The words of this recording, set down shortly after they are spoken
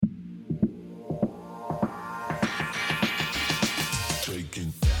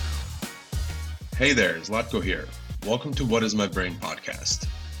Hey there, Zlatko here. Welcome to What is My Brain podcast.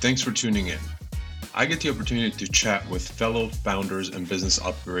 Thanks for tuning in. I get the opportunity to chat with fellow founders and business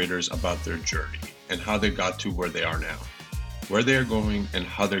operators about their journey and how they got to where they are now, where they are going, and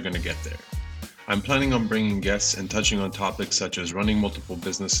how they're going to get there. I'm planning on bringing guests and touching on topics such as running multiple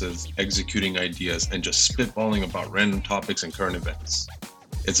businesses, executing ideas, and just spitballing about random topics and current events.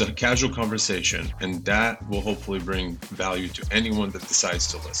 It's a casual conversation, and that will hopefully bring value to anyone that decides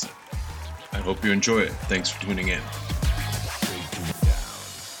to listen. I hope you enjoy it. Thanks for tuning in.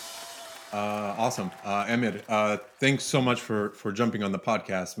 Awesome. Emir, thanks so much for jumping on the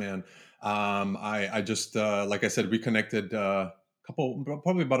podcast, man. I just, like I said, we connected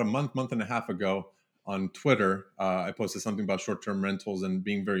probably about a month and a half ago on Twitter. I posted something about short-term rentals and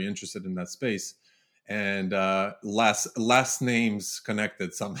being very interested in that space. And last names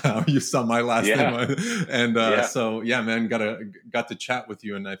connected somehow. You saw my last name, and so yeah, man, got to chat with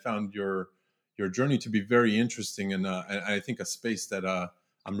you, and I found your journey to be very interesting, and I think a space that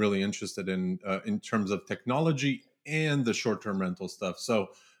I'm really interested in terms of technology and the short-term rental stuff. So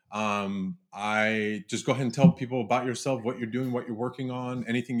I just go ahead and tell people about yourself, what you're doing, what you're working on,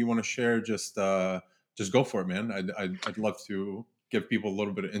 anything you want to share. Just go for it, man. I'd love to give people a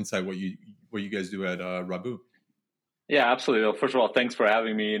little bit of insight what you guys do at Rabbu. Yeah, absolutely. Well, first of all, thanks for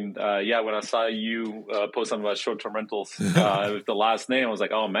having me. And when I saw you post something about short-term rentals with the last name, I was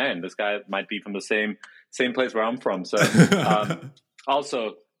like, oh man, this guy might be from the same place where I'm from. So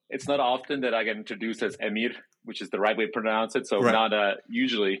also, it's not often that I get introduced as Emir, which is the right way to pronounce it. So not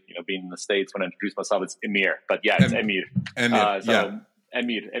usually, being in the States, when I introduce myself, it's Emir. But yeah, it's Emir.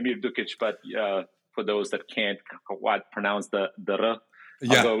 Emir Dukic. But for those that can't quite pronounce the R,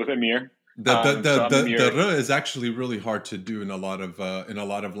 I'll go with Emir. The R is actually really hard to do in a lot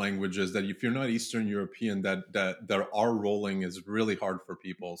of languages. That if you're not Eastern European, that the R rolling is really hard for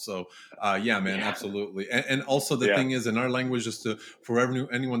people. So absolutely. And also the thing is, in our language, just for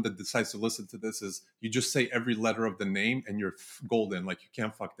anyone that decides to listen to this, is you just say every letter of the name and you're golden. Like you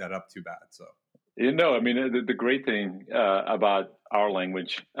can't fuck that up too bad. So. The great thing about our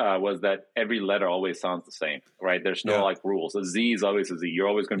language was that every letter always sounds the same, right? There's no rules. A Z is always a Z. You're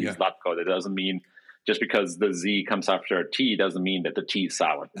always going to use Zlatko. That doesn't mean just because the Z comes after a T doesn't mean that the T is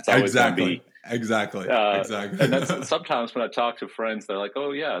silent. It's always going to be exactly. And that's sometimes when I talk to friends, they're like,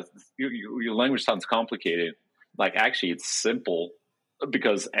 "Oh yeah, your language sounds complicated." Like actually, it's simple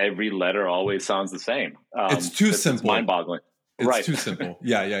because every letter always sounds the same. It's too simple. It's mind-boggling. It's too simple.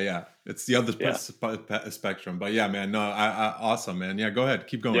 Yeah. It's the other spectrum. But yeah, man, no, awesome, man. Yeah, go ahead.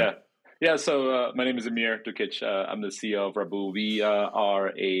 Keep going. Yeah. So my name is Emir Dukic. I'm the CEO of Rabbu. We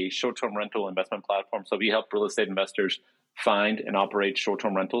are a short-term rental investment platform. So we help real estate investors find and operate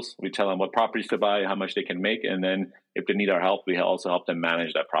short-term rentals. We tell them what properties to buy, how much they can make, and then if they need our help, we also help them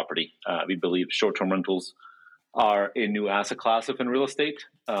manage that property. We believe short-term rentals are a new asset class within real estate.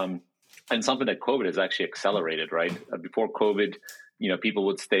 And something that COVID has actually accelerated, right? Before COVID, people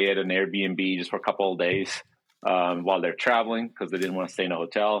would stay at an Airbnb just for a couple of days while they're traveling because they didn't want to stay in a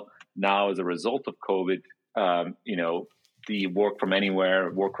hotel. Now, as a result of COVID, the work from anywhere,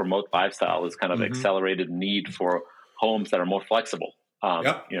 work remote lifestyle has kind of accelerated the need for homes that are more flexible.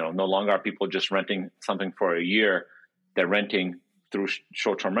 No longer are people just renting something for a year. They're renting through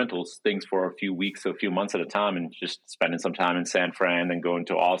short-term rentals, things for a few weeks, a few months at a time, and just spending some time in San Fran, then going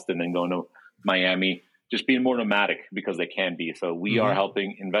to Austin, then going to Miami, just being more nomadic because they can be. So we are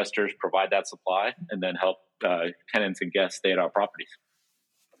helping investors provide that supply and then help tenants and guests stay at our properties.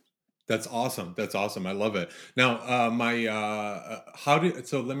 That's awesome. I love it. Now,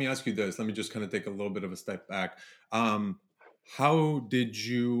 so let me ask you this. Let me just kind of take a little bit of a step back. How did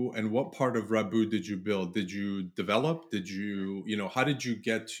you, and what part of Rabbu did you build? Did you develop? How did you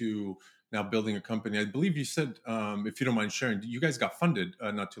get to now building a company? I believe you said, if you don't mind sharing, you guys got funded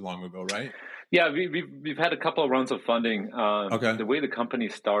not too long ago, right? Yeah, we've had a couple of rounds of funding. The way the company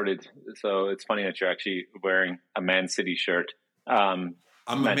started, so it's funny that you're actually wearing a Man City shirt. I'm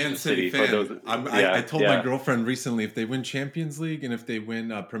a Man City fan. I told my girlfriend recently, if they win Champions League and if they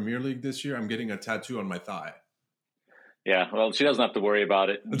win Premier League this year, I'm getting a tattoo on my thigh. Yeah, well, she doesn't have to worry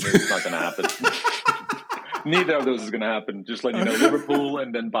about it. It's not going to happen. Neither of those is going to happen. Just letting you know, Liverpool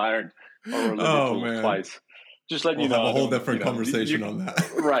and then Bayern, or Liverpool twice. Just letting you know. Have a whole different conversation on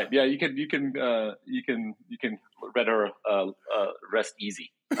that. Right? Yeah, you can better rest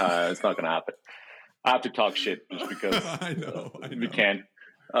easy. It's not going to happen. I have to talk shit just because I know. We can.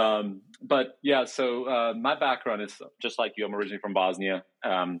 But yeah, so my background is just like you. I'm originally from Bosnia.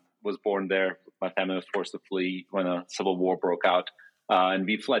 Was born there. My family was forced to flee when a civil war broke out. And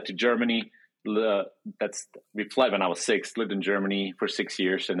we fled to Germany, we fled when I was 6, lived in Germany for 6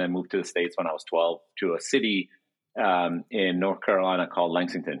 years, and then moved to the States when I was 12 to a city in North Carolina called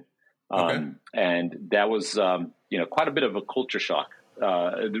Lexington. And that was, quite a bit of a culture shock.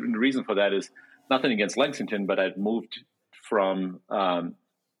 The reason for that is nothing against Lexington, but I'd moved from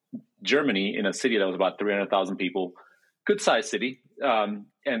Germany in a city that was about 300,000 people, good sized city. And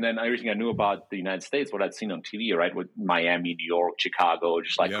then everything I knew about the United States, what I'd seen on TV, right, with Miami, New York, Chicago,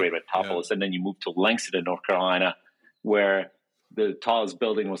 just like great metropolis. And then you move to Lexington, North Carolina, where the tallest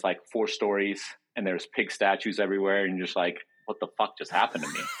building was like 4 stories and there's pig statues everywhere. And you're just like, what the fuck just happened to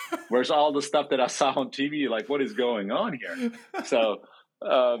me? Where's all the stuff that I saw on TV? Like, what is going on here? So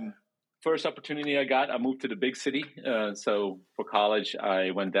first opportunity I got, I moved to the big city. So for college,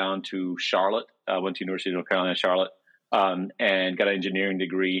 I went down to Charlotte. I went to University of North Carolina, Charlotte, and got an engineering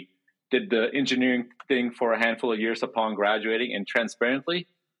degree. Did the engineering thing for a handful of years upon graduating. And transparently,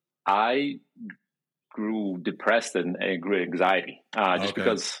 I grew depressed and grew anxiety just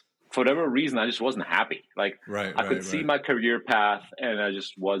because for whatever reason, I just wasn't happy. Like I could see my career path and I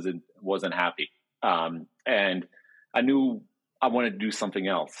just wasn't happy. And I knew I wanted to do something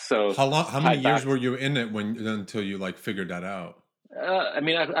else. So how many years were you in it until you like figured that out?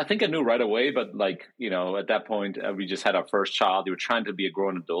 I think I knew right away, but at that point we just had our first child. You were trying to be a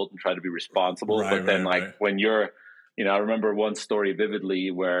grown adult and try to be responsible. When you're, I remember one story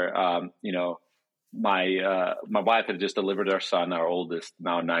vividly where, my wife had just delivered our son, our oldest,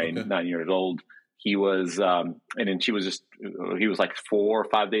 now 9 years old. He was, he was like 4 or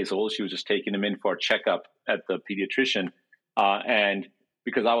 5 days old. She was just taking him in for a checkup at the pediatrician. And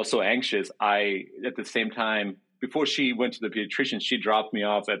because I was so anxious, at the same time, before she went to the pediatrician, she dropped me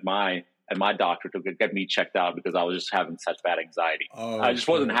off at my doctor to get me checked out because I was just having such bad anxiety. I just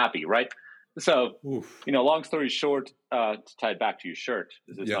wasn't happy. Right. So, long story short, to tie it back to your shirt,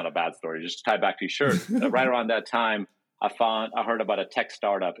 this is not a bad story, just to tie it back to your shirt. Right around that time, I heard about a tech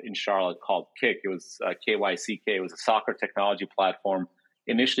startup in Charlotte called Kick. It was KYCK. It was a soccer technology platform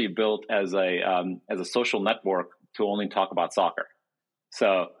initially built as a social network to only talk about soccer.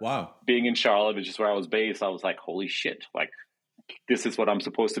 So being in Charlotte, which is where I was based, I was like, holy shit, like this is what I'm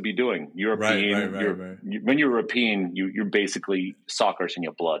supposed to be doing. European, when you're European, you're basically soccer's in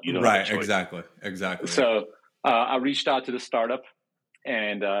your blood. You don't have a choice. Exactly. So I reached out to the startup,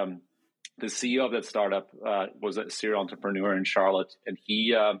 and the CEO of that startup was a serial entrepreneur in Charlotte, and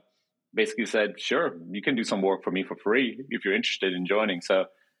he basically said, "Sure, you can do some work for me for free if you're interested in joining." So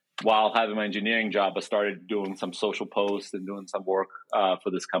while having my engineering job, I started doing some social posts and doing some work for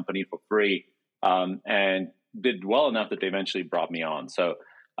this company for free, and did well enough that they eventually brought me on. So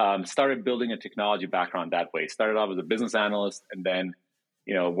started building a technology background that way. Started off as a business analyst and then,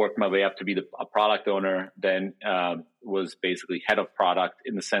 worked my way up to be a product owner. Then was basically head of product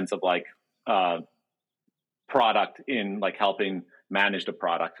in the sense of like product in like helping manage the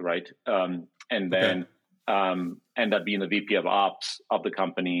product, right? And then ended up being the VP of ops of the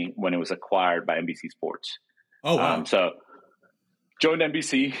company when it was acquired by NBC Sports. Oh, wow. So joined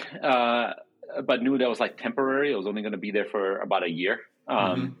NBC, but knew that was like temporary. I was only going to be there for about a year.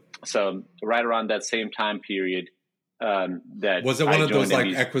 So right around that same time period, that was it one of those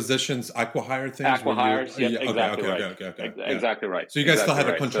like acquisitions, acquihire things? Acquihires, exactly right. Exactly right. So you guys still had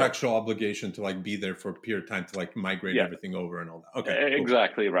a contractual obligation to like be there for a period of time to like migrate everything over and all that. Okay,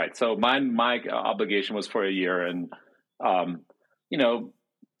 exactly right. So my obligation was for a year, and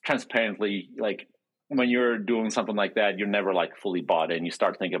transparently, like when you're doing something like that, you're never like fully bought in. You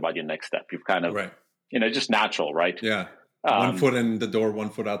start thinking about your next step. You've kind of, just natural, right? Yeah. 1 foot in the door, 1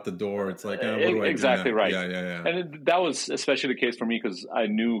 foot out the door. It's like, what do I exactly do now? right. Yeah. And that was especially the case for me because I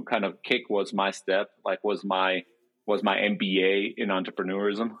knew kind of Kick was my step, like was my MBA in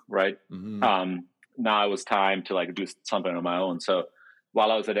entrepreneurism, right? Now it was time to like do something on my own. So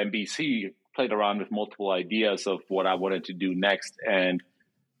while I was at NBC, played around with multiple ideas of what I wanted to do next, and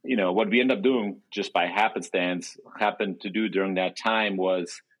what we ended up doing just by happenstance happened to do during that time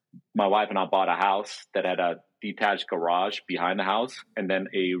was my wife and I bought a house that had a detached garage behind the house and then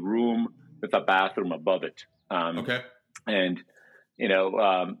a room with a bathroom above it. And,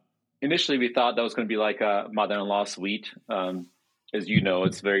 initially we thought that was going to be like a mother-in-law suite. As you know,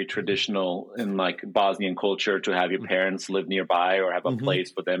 it's very traditional in like Bosnian culture to have your parents live nearby or have a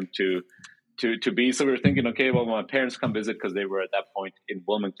place for them to be. So we were thinking, okay, well, when my parents come visit, because they were at that point in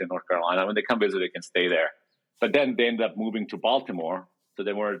Wilmington, North Carolina, when they come visit, they can stay there. But then they ended up moving to Baltimore, so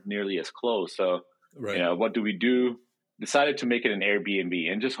they weren't nearly as close. So, what do we do? Decided to make it an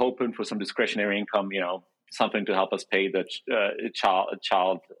Airbnb and just hoping for some discretionary income, something to help us pay the child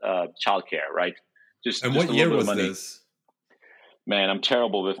care, right? And what year was this? Man, I'm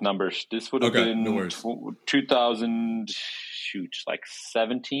terrible with numbers. This would have been no worries.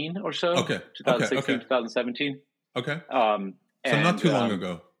 2017 or so. Okay. 2016, 2017. Okay. So not too long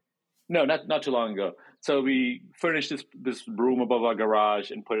ago. No, not too long ago. So we furnished this room above our garage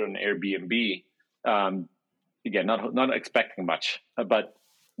and put it on Airbnb. Again, not expecting much, but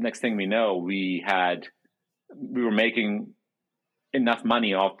next thing we know, we were making enough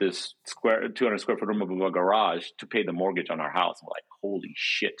money off this 200 square foot room above our garage to pay the mortgage on our house. I'm like, holy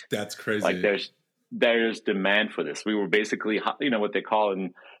shit. That's crazy. Like there's demand for this. We were basically, what they call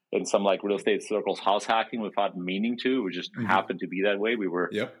in some like real estate circles, house hacking without meaning to. We just happened to be that way. We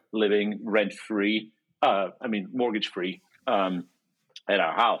were living rent free, mortgage free at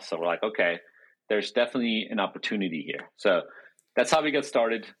our house. So we're like, okay, there's definitely an opportunity here. So that's how we got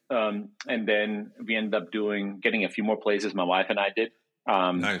started. And then we ended up getting a few more places. My wife and I did.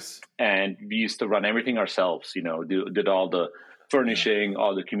 Nice. And we used to run everything ourselves, did all the furnishing,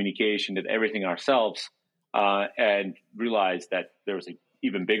 all the communication, did everything ourselves, and realized that there was an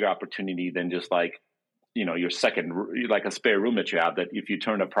even bigger opportunity than just like, your second, like a spare room that you have, that if you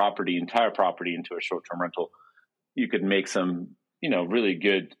turn entire property into a short-term rental, you could make some, really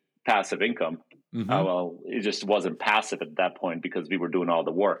good passive income. Mm-hmm. Well, it just wasn't passive at that point because we were doing all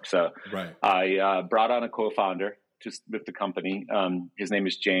the work. So I brought on a co-founder just with the company. His name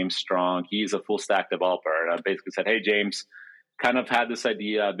is James Strong. He's a full stack developer. And I basically said, hey, James, kind of had this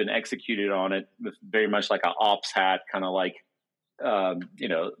idea. I've been executed on it with very much like an ops hat, kind of like,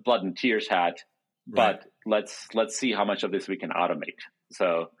 blood and tears hat. Right. But let's see how much of this we can automate.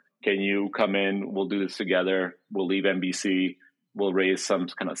 So can you come in? We'll do this together. We'll leave NBC. We'll raise some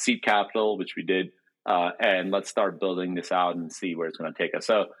kind of seed capital, which we did, and let's start building this out and see where it's going to take us.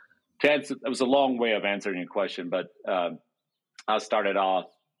 So it was a long way of answering your question, but I started off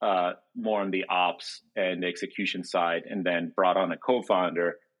more on the ops and the execution side, and then brought on a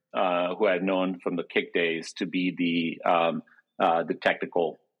co-founder who I'd known from the Kick days to be the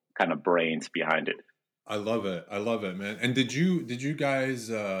technical kind of brains behind it. I love it, man. And did you guys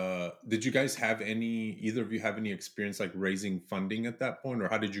have either of you have any experience like raising funding at that point, or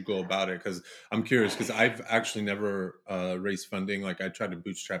how did you go about it? Because I'm curious, because I've actually never raised funding. Like I tried to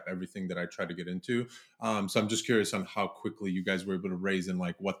bootstrap everything that I tried to get into. So I'm just curious on how quickly you guys were able to raise and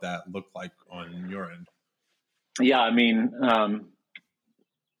like what that looked like on your end. Yeah, I mean,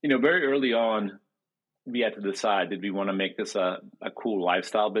 very early on, we had to decide, did we want to make this a cool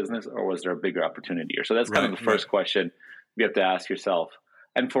lifestyle business, or was there a bigger opportunity here? So that's kind of the first question you have to ask yourself.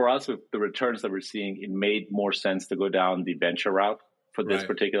 And for us, with the returns that we're seeing, it made more sense to go down the venture route for this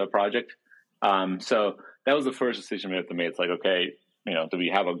particular project. So that was the first decision we have to make. It's like, okay, do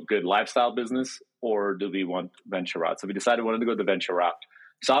we have a good lifestyle business, or do we want venture route? So we decided we wanted to go the venture route.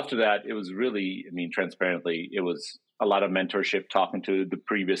 So after that, it was really, transparently, it was a lot of mentorship, talking to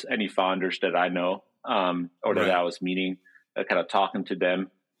any founders that I know, or that I was meeting, kind of talking to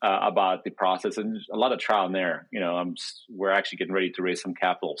them about the process, and a lot of trial and error. We're actually getting ready to raise some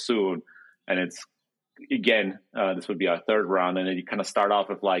capital soon, and it's this would be our third round, and then you kind of start off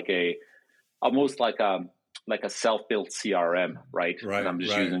with almost like a self-built CRM, right? And I'm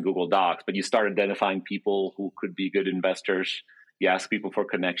just using Google Docs, but you start identifying people who could be good investors. You ask people for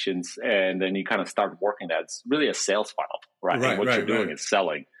connections, and then you kind of start working that. It's really a sales funnel, right? And what you're doing is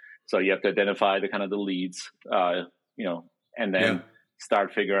selling. So you have to identify the leads, and then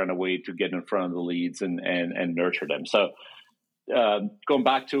start figuring out a way to get in front of the leads and nurture them. So going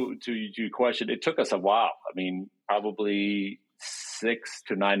back to your question, it took us a while. Probably 6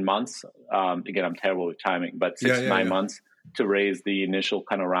 to 9 months. Again, I'm terrible with timing, but 6 to 9 months to raise the initial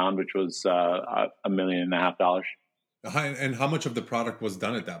kind of round, which was $1.5 million. And how much of the product was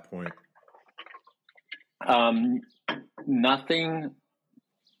done at that point? Nothing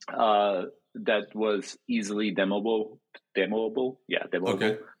that was easily demoable. Yeah, demoable.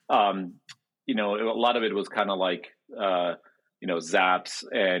 Okay. A lot of it was kind of like, Zaps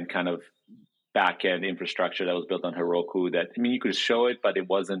and kind of back-end infrastructure that was built on Heroku that, you could show it, but it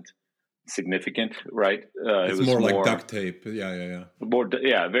wasn't significant, right? It was more like duct tape. Yeah.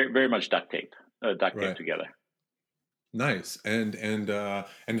 Very, very much duct tape together. Nice. And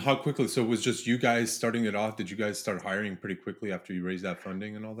how quickly? So it was just you guys starting it off? Did you guys start hiring pretty quickly after you raised that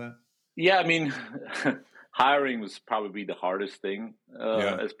funding and all that? Yeah, hiring was probably the hardest thing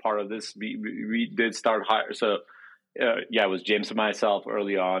as part of this. We did start hiring. So it was James and myself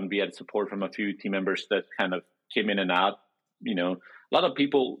early on. We had support from a few team members that kind of came in and out. A lot of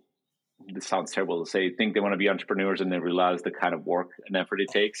people, this sounds terrible to say, think they want to be entrepreneurs and they realize the kind of work and effort it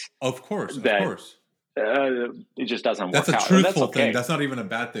takes. Of course. It just doesn't work out. That's a truthful thing. That's not even a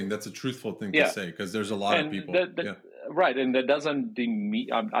bad thing. That's a truthful thing to say, because there's a lot of people. Right, and that doesn't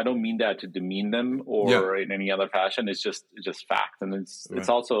I don't mean that to demean them or in any other fashion. It's just fact, and it's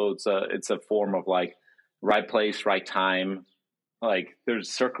also it's a form of like right place, right time. Like there's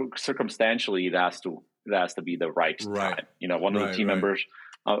circumstantially it has to be the right time. You know, one of the team members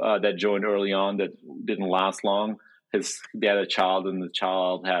that joined early on that didn't last long. They had a child, and the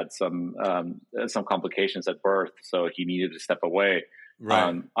child had some complications at birth, so he needed to step away.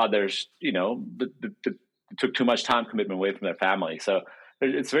 Others, you know, took too much time commitment away from their family. So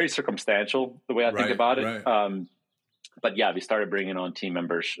it's very circumstantial the way I think about it. But yeah, we started bringing on team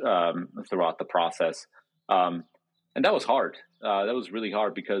members throughout the process. And that was hard. That was really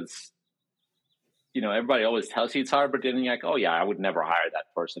hard because, you know, everybody always tells you it's hard, but then you're like, oh yeah, I would never hire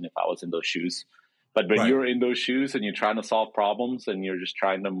that person if I was in those shoes. But when you're in those shoes and you're trying to solve problems and you're just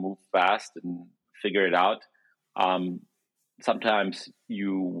trying to move fast and figure it out, sometimes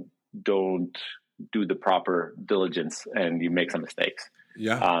you don't do the proper diligence and you make some mistakes.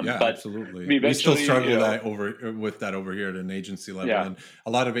 But absolutely. We still struggle with that over here at an agency level. And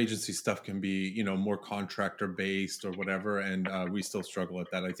a lot of agency stuff can be, you know, more contractor based or whatever. And we still struggle at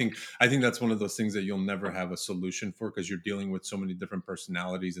that. I think that's one of those things that you'll never have a solution for, because you're dealing with so many different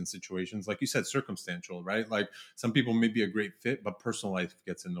personalities and situations. Like you said, circumstantial, right? Like some people may be a great fit, but personal life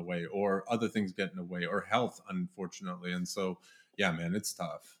gets in the way, or other things get in the way, or health, unfortunately. And so, yeah, man, it's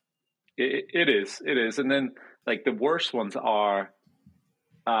tough. It is. And then like the worst ones are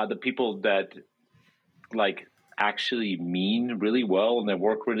the people that like actually mean really well and they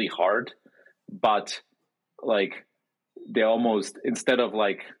work really hard, but like they almost, instead of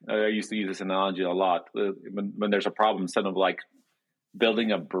like, I used to use this analogy a lot, when there's a problem, instead of like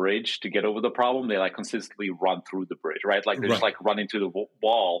building a bridge to get over the problem, they like consistently run through the bridge, right? Like they're just like running to the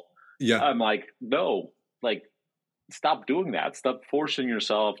wall. Yeah. I'm like, no, like stop doing that. Stop forcing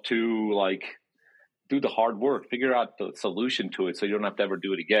yourself to like do the hard work, figure out the solution to it so you don't have to ever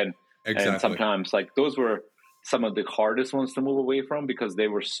do it again. Exactly. And sometimes like those were some of the hardest ones to move away from because they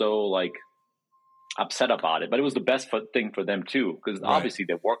were so like upset about it, but it was the best thing for them too, because obviously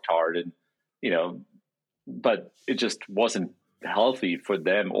they worked hard and, you know, but it just wasn't healthy for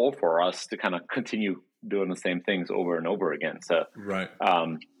them or for us to kind of continue doing the same things over and over again. So,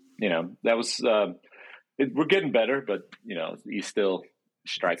 you know, that was, we're getting better, but you know, you still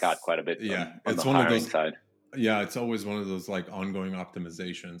strike out quite a bit. On the hiring side. Yeah, it's always one of those like ongoing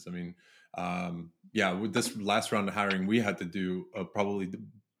optimizations. I mean, with this last round of hiring, we had to do probably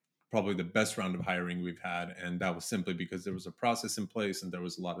the best round of hiring we've had, and that was simply because there was a process in place, and there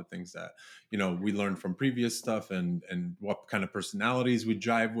was a lot of things that, you know, we learned from previous stuff, and what kind of personalities we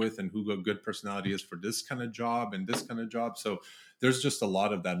jive with, and who a good personality is for this kind of job and this kind of job. So there's just a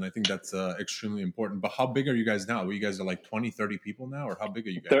lot of that, and I think that's extremely important. But how big are you guys now? You guys are like 20, 30 people now, or how big are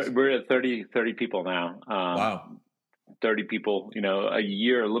you guys? We're at 30 people now. Wow. 30 people, you know, a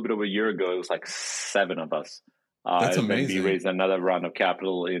little bit over a year ago, it was like 7 of us. That's amazing. We raised another round of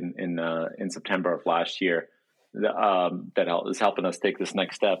capital in September of last year that is helping us take this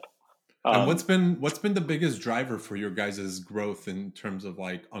next step. And what's been the biggest driver for your guys' growth in terms of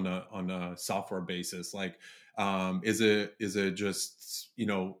like on a software basis? Like, is it just, you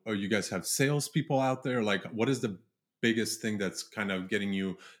know, or you guys have salespeople out there? Like, what is the biggest thing that's kind of getting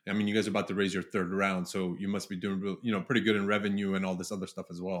you? I mean, you guys are about to raise your 3rd round, so you must be doing, you know, pretty good in revenue and all this other stuff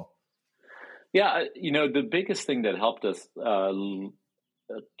as well. Yeah, you know, the biggest thing that helped us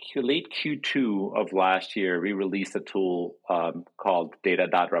late Q2 of last year, we released a tool called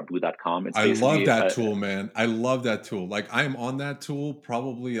data.raboo.com. I love that tool, man. I love that tool. Like I'm on that tool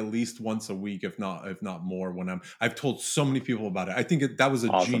probably at least once a week, if not more. I've told so many people about it. I think that was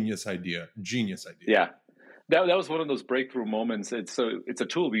a genius idea. Yeah. That was one of those breakthrough moments. It's a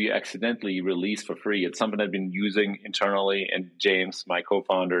tool we accidentally released for free. It's something I've been using internally, and James, my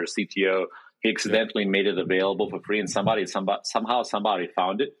co-founder, CTO, he accidentally made it available for free, and somehow somebody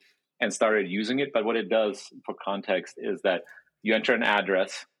found it and started using it. But what it does, for context, is that you enter an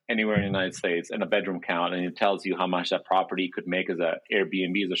address anywhere in the United States and a bedroom count, and it tells you how much that property could make as a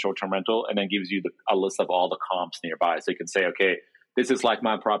Airbnb, as a short-term rental, and then gives you a list of all the comps nearby. So you can say, okay, this is like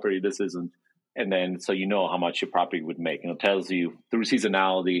my property, this isn't. And then so you know how much your property would make. And it tells you through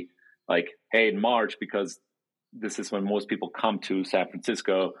seasonality, like, hey, in March, because this is when most people come to San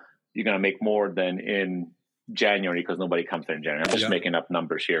Francisco, you're going to make more than in January because nobody comes there in January. I'm just making up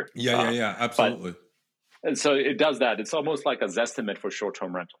numbers here. Yeah, absolutely. And so it does that. It's almost like a Zestimate for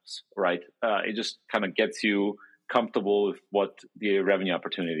short-term rentals, right? It just kind of gets you comfortable with what the revenue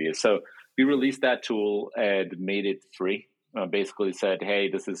opportunity is. So we released that tool and made it free. Basically said, hey,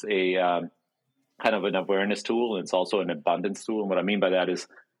 this is a kind of an awareness tool, and it's also an abundance tool. And what I mean by that is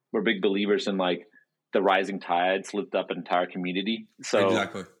we're big believers in like, the rising tides lift up an entire community. So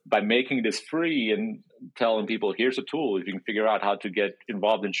Exactly. by making this free and telling people, here's a tool, if you can figure out how to get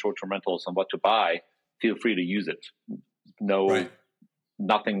involved in short-term rentals and what to buy, feel free to use it.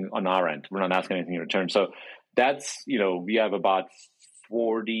 Nothing on our end. We're not asking anything in return. So that's, we have about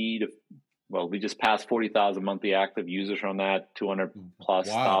 40 to, we just passed 40,000 monthly active users on that, 200 plus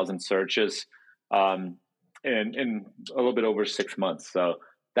thousand searches, in a little bit over 6 months. So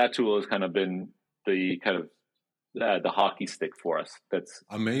that tool has kind of been the hockey stick for us. That's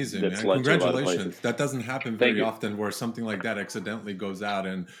amazing, man. Congratulations. That doesn't happen very often, where something like that accidentally goes out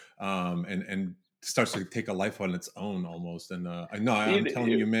and starts to take a life on its own almost. And I'm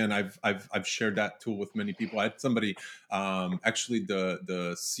telling you, man, I've shared that tool with many people. I had somebody, actually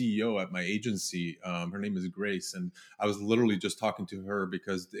the CEO at my agency, her name is Grace, and I was literally just talking to her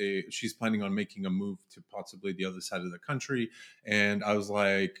because she's planning on making a move to possibly the other side of the country. And I was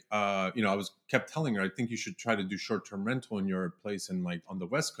like, kept telling her, I think you should try to do short-term rental in your place and like on the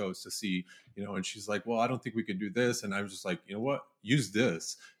West Coast to see, and she's like, well, I don't think we could do this. And I was just like, you know what, use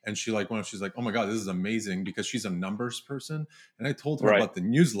this. And she's like, oh my God, this is amazing, because she's a numbers person. And I told her about the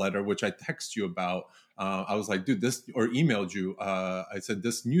newsletter, which I text you about. I was like, dude, or emailed you. I said,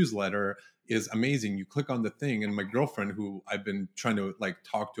 this newsletter is amazing. You click on the thing, and my girlfriend, who I've been trying to like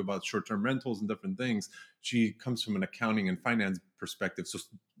talk to about short-term rentals and different things, she comes from an accounting and finance perspective. So,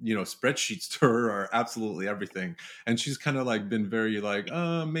 spreadsheets to her are absolutely everything. And she's kind of like been very like,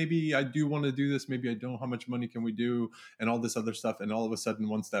 maybe I do want to do this. Maybe I don't. How much money can we do? And all this other stuff. And all of a sudden,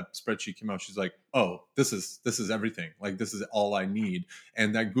 once that spreadsheet came out, she's like, oh, this is everything. Like, this is all I need.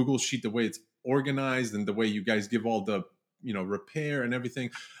 And that Google sheet, the way it's organized and the way you guys give all the, repair and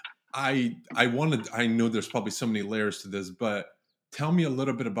everything. I know there's probably so many layers to this, but tell me a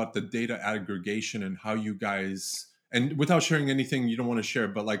little bit about the data aggregation and how you guys, and without sharing anything you don't want to share,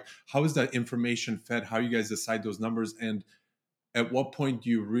 but like, how is that information fed? How you guys decide those numbers? And at what point do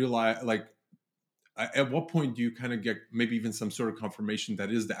you realize, like, at what point do you kind of get maybe even some sort of confirmation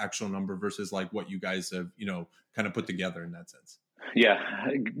that is the actual number versus like what you guys have, kind of put together in that sense? Yeah,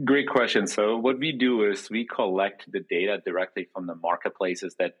 great question. So what we do is we collect the data directly from the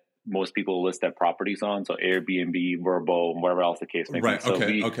marketplaces that most people list their properties on. So Airbnb, Vrbo, wherever else the case may be. So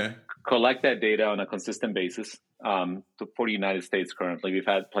we collect that data on a consistent basis. For the United States currently, we've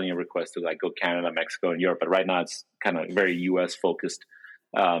had plenty of requests to like go Canada, Mexico, and Europe, but right now it's kind of very US focused.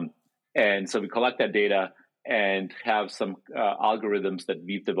 And so we collect that data and have some algorithms that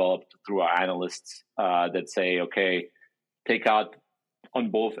we've developed through our analysts that say, okay, take out on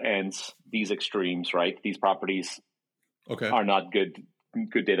both ends these extremes, right? These properties are not good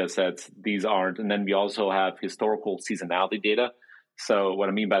data sets. These aren't. And then we also have historical seasonality data. So what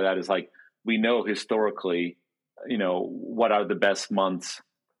I mean by that is like, we know historically, what are the best months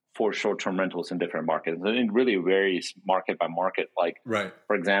for short-term rentals in different markets. And it really varies market by market. Like,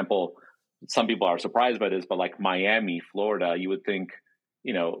 for example, some people are surprised by this, but like Miami, Florida, you would think,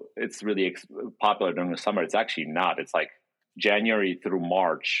 it's really popular during the summer. It's actually not. It's like January through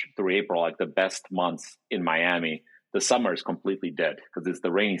March through April, like the best months in Miami. The summer is completely dead because it's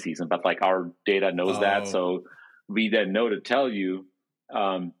the rainy season, but like our data knows that. So we then know to tell you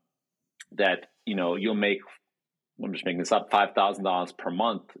that, you'll make, I'm just making this up, $5,000 per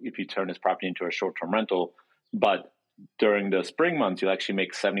month if you turn this property into a short-term rental. But during the spring months, you'll actually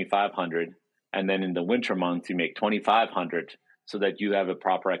make $7,500. And then in the winter months, you make $2,500, so that you have a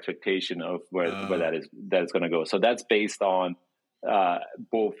proper expectation of where that is going to go. So that's based on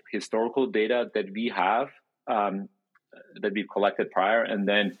both historical data that we have, that we've collected prior, and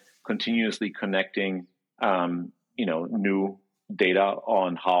then continuously connecting, new data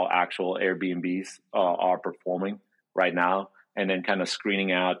on how actual Airbnbs are performing right now, and then kind of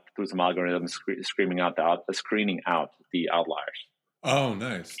screening out through some algorithms, screening out the outliers. Oh,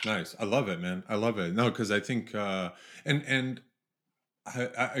 nice. I love it, man. I love it. No, because I think, and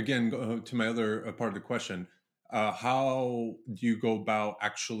again, to my other part of the question, how do you go about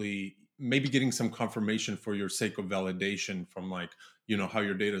actually maybe getting some confirmation for your sake of validation from like, how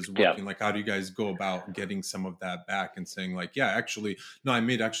your data is working? Like, how do you guys go about getting some of that back and saying like, yeah, actually, no, I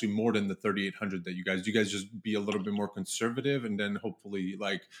made actually more than the 3,800 that do you guys just be a little bit more conservative and then hopefully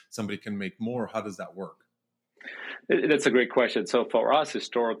like somebody can make more? How does that work? That's a great question. So for us,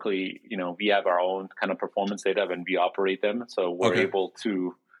 historically, we have our own kind of performance data when we operate them. So we're able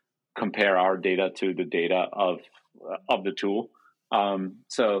to compare our data to the data of the tool. For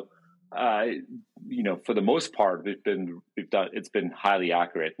the most part, it's been highly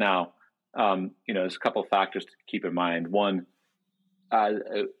accurate. Now, there's a couple of factors to keep in mind. One,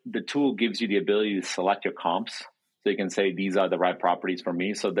 the tool gives you the ability to select your comps. So you can say, these are the right properties for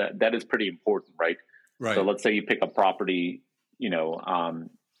me. So that is pretty important, right? Right. So let's say you pick a property, I'm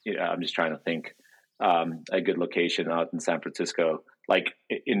just trying to think, a good location out in San Francisco, like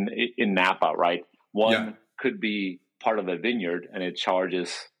in Napa, right? One could be part of a vineyard and it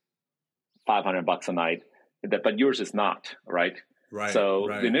charges $500 a night, but yours is not, right? Right. So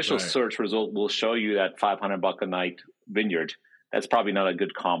the initial search result will show you that $500 a night vineyard. That's probably not a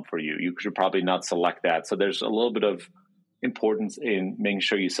good comp for you. You should probably not select that. So there's a little bit of importance in making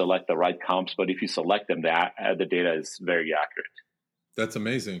sure you select the right comps. But if you select them, the data is very accurate. That's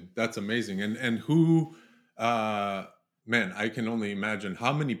amazing. That's amazing. And who, man, I can only imagine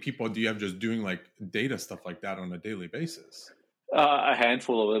how many people do you have just doing like data stuff like that on a daily basis? A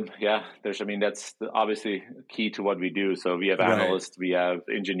handful of them. Yeah. That's obviously key to what we do. So we have analysts, we have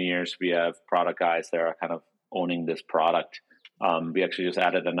engineers, we have product guys that are kind of owning this product. We actually just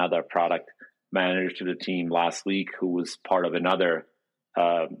added another product manager to the team last week who was part of another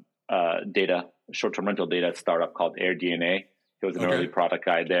short-term rental data startup called AirDNA. He was an early product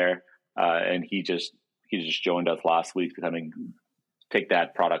guy there. And he just joined us last week to kind of take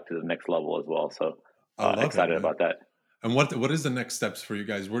that product to the next level as well. So excited about that. And what is the next steps for you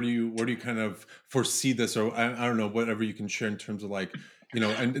guys? Where do you kind of foresee this, or I don't know, whatever you can share in terms of like,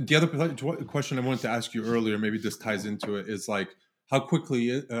 and the other question I wanted to ask you earlier, maybe this ties into it, is like how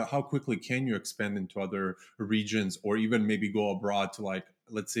quickly can you expand into other regions, or even maybe go abroad to, like,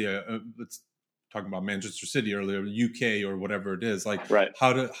 let's say let's talk about Manchester City earlier, UK or whatever it is. Like,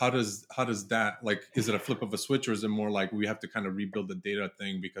 how does that, like, is it a flip of a switch, or is it more like we have to kind of rebuild the data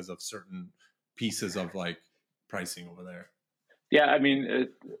thing because of certain pieces of like pricing over there? Yeah, I mean,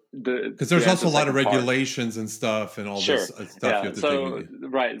 because there's also a lot of regulations and stuff and all this stuff. Yeah. You have to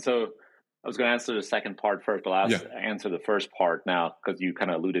take. So I was going to answer the second part first, but I'll answer the first part now because you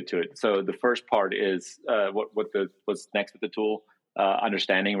kind of alluded to it. So the first part is what's next with the tool,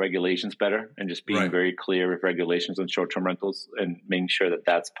 understanding regulations better and just being very clear with regulations on short-term rentals and making sure that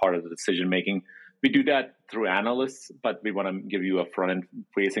that's part of the decision making. We do that through analysts, but we want to give you a front-end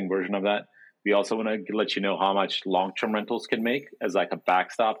facing version of that. We also want to let you know how much long-term rentals can make as like a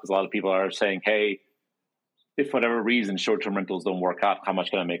backstop, because a lot of people are saying, hey, if for whatever reason short-term rentals don't work out, how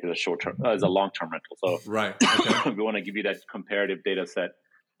much can I make as a long-term rental? So we want to give you that comparative data set.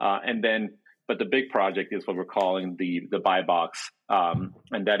 But the big project is what we're calling the buy box.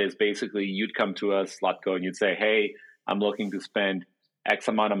 And that is basically you'd come to us, Zlatko, and you'd say, hey, I'm looking to spend X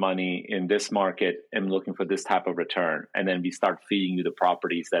amount of money in this market and looking for this type of return. And then we start feeding you the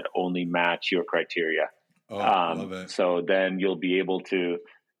properties that only match your criteria. Love it. So then you'll be able to,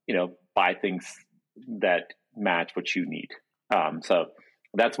 buy things that match what you need. So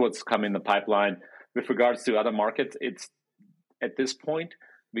that's what's come in the pipeline. With regards to other markets, it's at this point,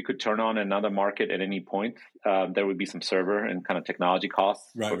 we could turn on another market at any point. There would be some server and kind of technology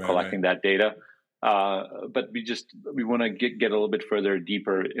costs for collecting that data. But we want to get a little bit further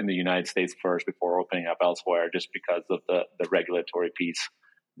deeper in the United States first before opening up elsewhere, just because of the regulatory piece.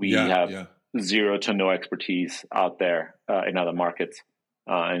 We have zero to no expertise out there in other markets,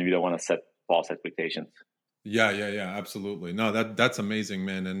 and we don't want to set false expectations. Yeah, absolutely. No, that's amazing,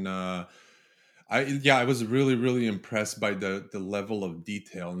 man. And I was really, really impressed by the level of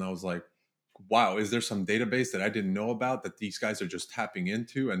detail, and I was like, wow, is there some database that I didn't know about that these guys are just tapping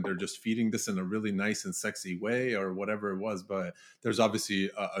into and they're just feeding this in a really nice and sexy way or whatever it was? But there's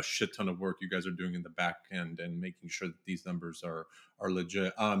obviously a shit ton of work you guys are doing in the back end and making sure that these numbers are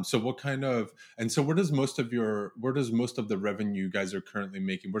legit. So where does most of the revenue you guys are currently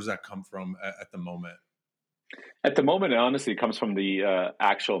making, where does that come from at the moment? At the moment, it honestly comes from the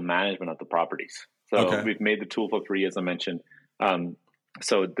actual management of the properties. So we've made the tool for free, as I mentioned.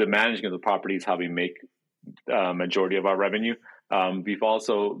 So the managing of the property is how we make majority of our revenue. We've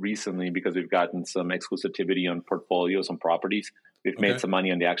also recently, because we've gotten some exclusivity on portfolios on properties, we've made some money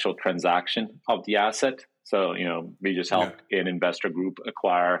on the actual transaction of the asset. So, we just helped an investor group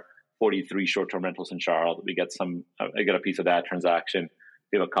acquire 43 short-term rentals in Charlotte. We get a piece of that transaction.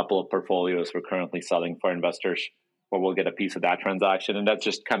 We have a couple of portfolios we're currently selling for investors where we'll get a piece of that transaction. And that's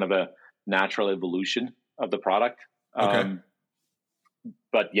just kind of a natural evolution of the product.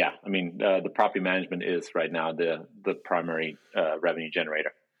 But yeah, I mean, the property management is right now the primary revenue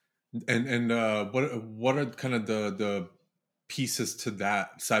generator. And what are kind of the pieces to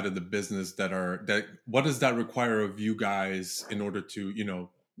that side of the business that what does that require of you guys in order to,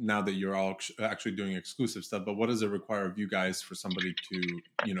 now that you're all actually doing exclusive stuff, but what does it require of you guys for somebody to,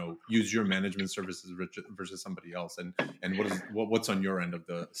 use your management services versus somebody else? And what's on your end of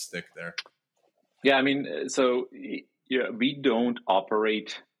the stick there? Yeah, I mean, so we don't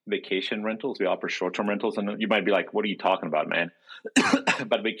operate vacation rentals. We offer short-term rentals, and you might be like, "What are you talking about, man?"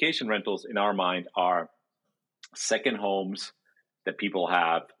 But vacation rentals, in our mind, are second homes that people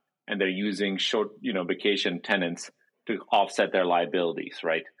have, and they're using vacation tenants to offset their liabilities,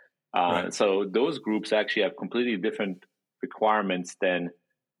 right? Right. So those groups actually have completely different requirements than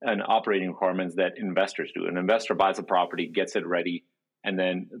an operating requirements that investors do. An investor buys a property, gets it ready, and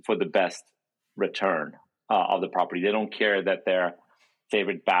then for the best return of the property. They don't care that their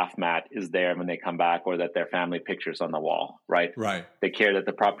favorite bath mat is there when they come back, or that their family picture's on the wall, right? Right. They care that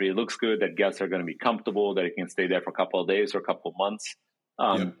the property looks good, that guests are going to be comfortable, that it can stay there for a couple of days or a couple of months.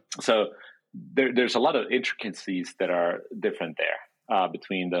 Yep. So there's a lot of intricacies that are different there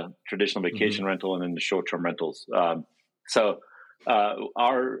between the traditional vacation rental and then the short-term rentals. So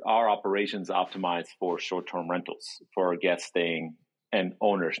our operations optimize for short-term rentals for guests staying and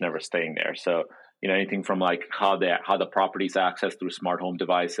owners never staying there. So anything from like how the property's accessed through smart home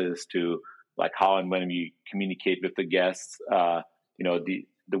devices to like how and when we communicate with the guests,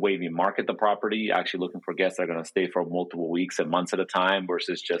 the way we market the property, actually looking for guests that are going to stay for multiple weeks and months at a time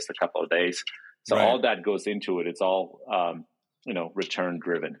versus just a couple of days. So Right. all that goes into it. It's all, return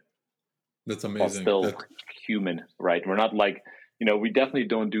driven. That's While amazing. still human, right? We're not like, we definitely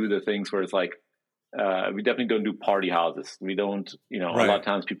don't do the things where it's like, we definitely don't do party houses. We don't, Right. a lot of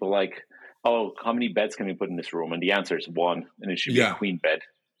times people are like, oh, how many beds can we put in this room? And the answer is one, and it should be a queen bed,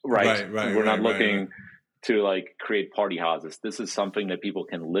 right? Right. We're not right, looking right. to like create party houses. This is something that people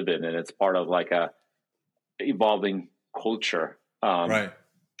can live in, and it's part of like a evolving culture Right.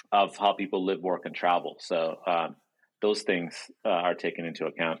 of how people live, work, and travel. So those things are taken into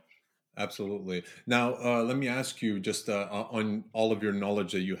account. Absolutely. Now, let me ask you just on all of your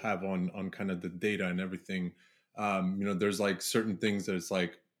knowledge that you have on kind of the data and everything. There's like certain things that it's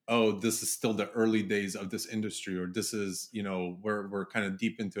like, oh, this is still the early days of this industry, or this is, we're kind of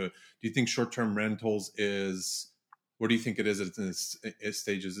deep into it. Do you think short-term rentals where do you think it is at this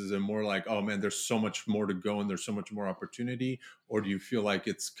stages? Is it more like, oh man, there's so much more to go and there's so much more opportunity? Or do you feel like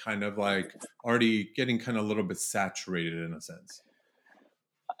it's kind of like already getting kind of a little bit saturated in a sense?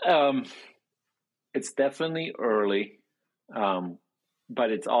 It's definitely early,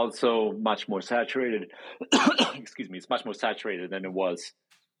 but it's also much more saturated. Excuse me. It's much more saturated than it was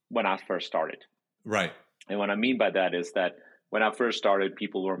when I first started. Right. And what I mean by that is that when I first started,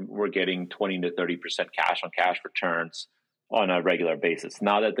 people were getting 20 to 30% cash on cash returns on a regular basis.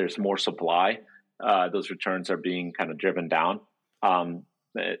 Now that there's more supply, those returns are being kind of driven down.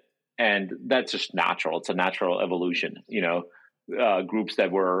 And that's just natural. It's a natural evolution. Groups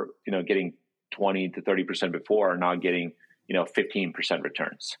that were, getting 20 to 30% before are now getting, 15%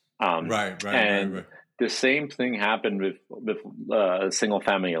 returns. Right. The same thing happened with single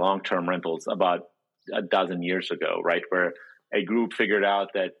family long-term rentals about a dozen years ago, right? Where a group figured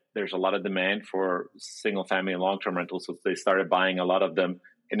out that there's a lot of demand for single family and long-term rentals. So they started buying a lot of them,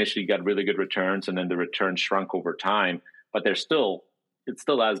 initially got really good returns, and then the returns shrunk over time, but it still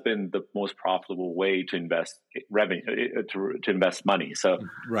has been the most profitable way to invest revenue, to invest money. So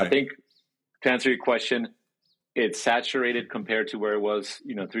right. I think to answer your question, it's saturated compared to where it was,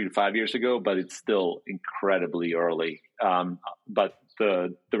 3 to 5 years ago, but it's still incredibly early. But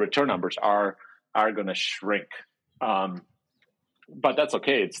the return numbers are going to shrink. But that's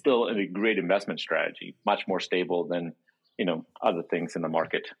okay. It's still a great investment strategy, much more stable than, other things in the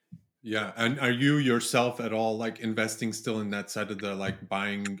market. Yeah. And are you yourself at all like investing still in that side of the like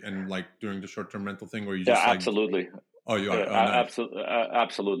buying and like doing the short-term rental thing, or you just absolutely. Oh, you are. Nice.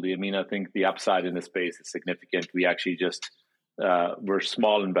 Absolutely. I mean, I think the upside in this space is significant. We actually we're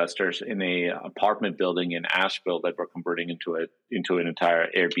small investors in a apartment building in Asheville that we're converting into an entire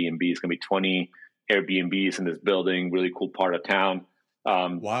Airbnb. It's going to be 20 Airbnbs in this building, really cool part of town.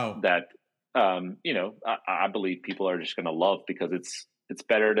 Wow. That, I believe people are just going to love, because it's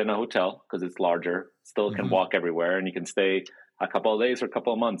better than a hotel because it's larger, still can walk everywhere, and you can stay a couple of days or a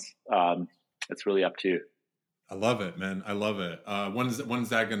couple of months. It's really up to you. I love it, man. I love it. When's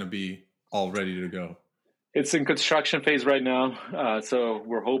that going to be all ready to go? It's in construction phase right now. So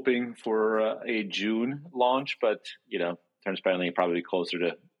we're hoping for a June launch, but, transparently probably closer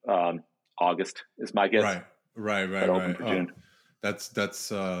to August is my guess. Right. Open for June. That's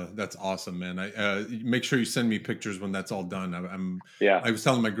awesome, man. I make sure you send me pictures when that's all done. I was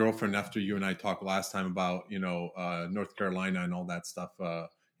telling my girlfriend after you and I talked last time about, North Carolina and all that stuff.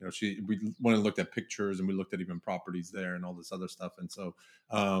 We went and looked at pictures, and we looked at even properties there and all this other stuff. And so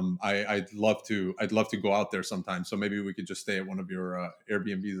I'd love to go out there sometime. So maybe we could just stay at one of your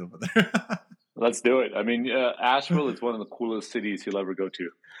Airbnbs over there. Let's do it. I mean, Asheville is one of the coolest cities you'll ever go to.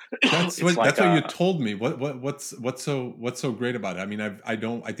 That's what you told me. What's so great about it? I mean,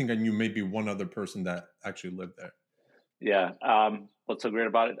 I think I knew maybe one other person that actually lived there. Yeah. What's so great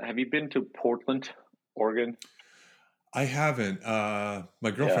about it? Have you been to Portland, Oregon? I haven't.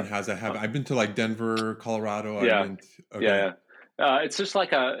 My girlfriend has. I haven't. I've been to like Denver, Colorado. Yeah. Okay. Yeah. It's just like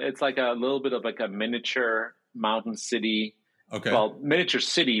it's like a little bit of like a miniature mountain city. Okay. Well, miniature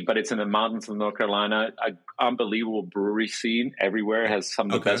city, but it's in the mountains of North Carolina. An unbelievable brewery scene everywhere. Has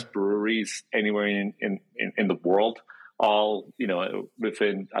some of the best breweries anywhere in the world. All,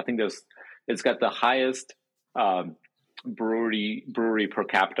 within, I think it's got the highest brewery per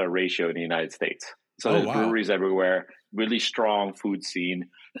capita ratio in the United States. So there's breweries everywhere. Really strong food scene.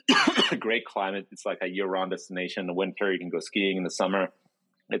 Great climate. It's like a year-round destination. In the winter, you can go skiing. In the summer,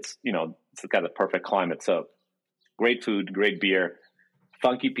 it's got a perfect climate. So great food, great beer,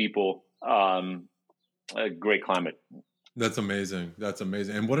 funky people, a great climate. That's amazing.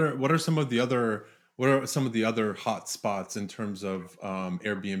 And what are some of the other hot spots in terms of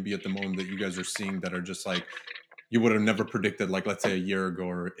Airbnb at the moment that you guys are seeing that are just like you would have never predicted, like let's say a year ago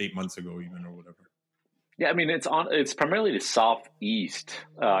or 8 months ago even, or whatever? Yeah, I mean it's primarily the Southeast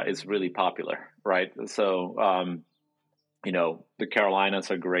is really popular, right? So the Carolinas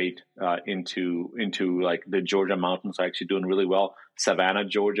are great. Into like the Georgia mountains are actually doing really well. Savannah,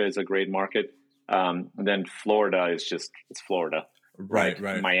 Georgia is a great market. And then Florida is it's Florida. Right.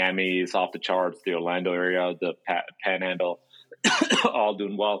 Miami is off the charts. The Orlando area, the Panhandle, all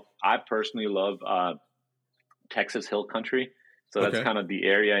doing well. I personally love Texas Hill Country. So that's kind of the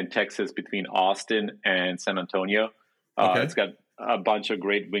area in Texas between Austin and San Antonio. It's got a bunch of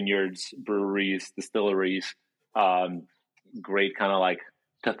great vineyards, breweries, distilleries, great kind of like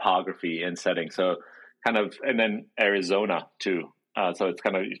topography and setting. So and then Arizona too. So it's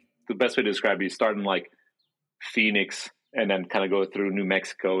kind of the best way to describe it. You start in like Phoenix and then kind of go through New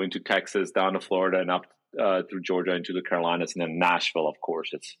Mexico into Texas, down to Florida and up through Georgia into the Carolinas. And then Nashville, of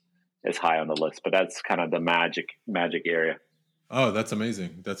course, it's high on the list, but that's kind of the magic area. Oh, that's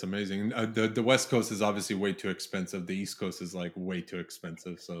amazing. The West Coast is obviously way too expensive. The East Coast is like way too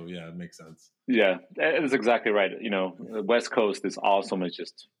expensive. So yeah, it makes sense. Yeah, that's exactly right. The West Coast is awesome. It's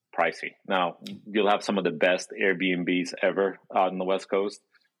just pricey. Now you'll have some of the best Airbnbs ever out on the West Coast.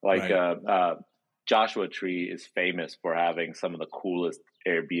 Like Joshua Tree is famous for having some of the coolest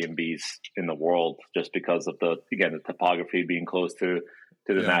Airbnbs in the world, just because of the topography being close to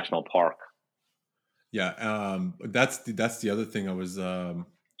the national park. Yeah, that's the other thing I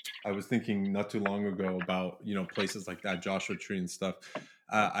was thinking not too long ago about places like that, Joshua Tree and stuff.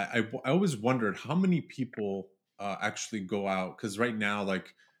 I always wondered how many people actually go out, because right now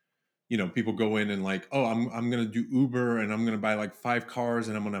people go in and like, oh, I'm gonna do Uber and I'm gonna buy like 5 cars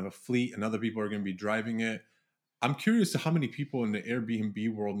and I'm gonna have a fleet and other people are gonna be driving it. I'm curious to how many people in the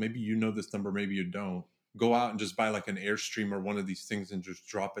Airbnb world, maybe you know this number, maybe you don't, go out and just buy like an Airstream or one of these things and just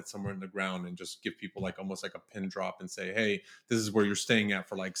drop it somewhere in the ground and just give people like almost like a pin drop and say, hey, this is where you're staying at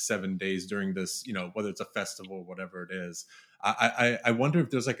for like 7 days during this, whether it's a festival or whatever it is. I wonder if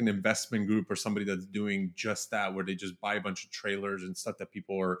there's like an investment group or somebody that's doing just that, where they just buy a bunch of trailers and stuff that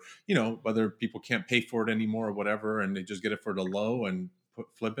people are, whether people can't pay for it anymore or whatever, and they just get it for the low and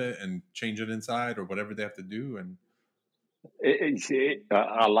flip it and change it inside or whatever they have to do. And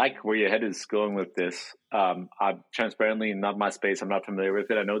I like where your head is going with this. I'm transparently not my space. I'm not familiar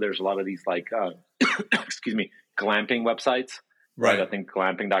with it. I know there's a lot of these like, glamping websites. Right. I think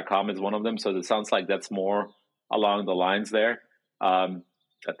glamping.com is one of them. So it sounds like that's more along the lines there. I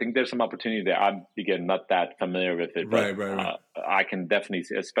think there's some opportunity there. I'm, again, not that familiar with it, but right. I can definitely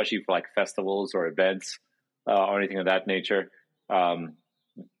see, especially for like festivals or events or anything of that nature. I'm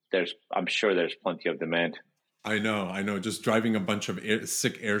sure there's plenty of demand. I know. Just driving a bunch of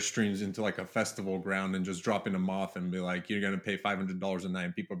sick Airstreams into like a festival ground and just dropping them off and be like, you're going to pay $500 a night.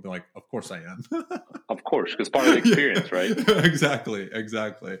 And people be like, of course I am. Of course, because part of the experience, right? Exactly.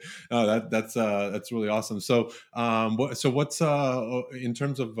 That's really awesome. So, what's in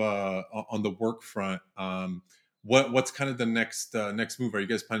terms of on the work front? What's kind of the next move? Are you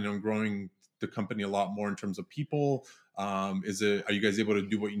guys planning on growing the company a lot more in terms of people? Are you guys able to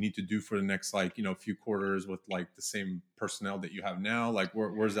do what you need to do for the next few quarters with like the same personnel that you have now? Like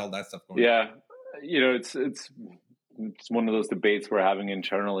where's all that stuff going? Yeah, it's one of those debates we're having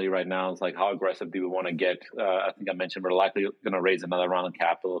internally right now. It's like, how aggressive do we want to get? I think I mentioned we're likely going to raise another round of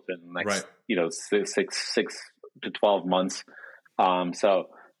capital in the next 6 to 12 months. So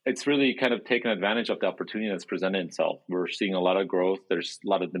it's really kind of taking advantage of the opportunity that's presented itself. We're seeing a lot of growth. There's a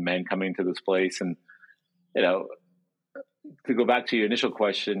lot of demand coming to this place, and to go back to your initial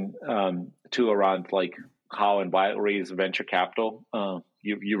question, too, around like how and why raise venture capital.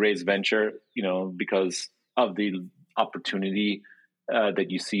 You raise venture, because of the opportunity that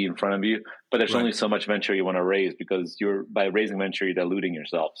you see in front of you. But there's only so much venture you want to raise, because by raising venture, you're diluting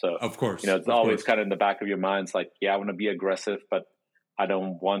yourself. So of course, it's always kind of in the back of your mind. It's like, I want to be aggressive, but I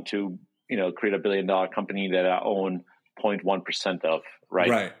don't want to, create $1 billion company that I own 0.1% of.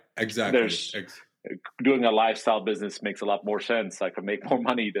 Right. Exactly. Doing a lifestyle business makes a lot more sense. I could make more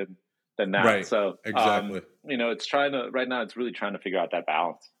money than that. Right. So exactly. It's right now it's really trying to figure out that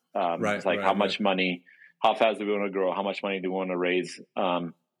balance. It's like how much money, how fast do we want to grow? How much money do we want to raise?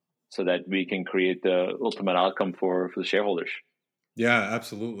 So that we can create the ultimate outcome for the shareholders. Yeah,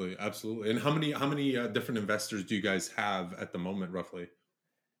 absolutely. And how many different investors do you guys have at the moment, roughly?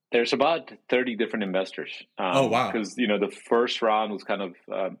 There's about 30 different investors. Oh, wow. Because, the first round was kind of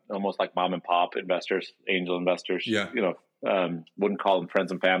almost like mom and pop investors, angel investors. Yeah. Wouldn't call them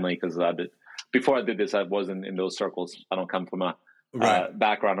friends and family, because before I did this, I wasn't in those circles. I don't come from a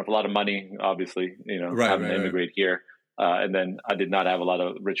background of a lot of money, obviously, having to immigrate here. And then I did not have a lot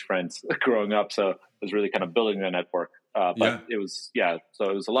of rich friends growing up. So I was really kind of building a network. It was, so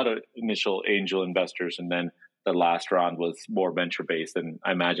it was a lot of initial angel investors. And then the last round was more venture based. And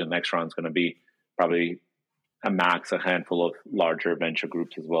I imagine the next round is going to be probably a handful of larger venture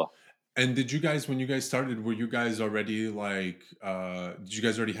groups as well. And did you guys, when you guys started, were you guys already like, did you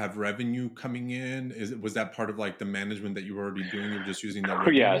guys already have revenue coming in? Was that part of like the management that you were already doing? You're just using that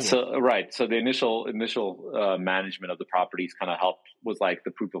revenue? Yeah. So the initial management of the properties kind of was like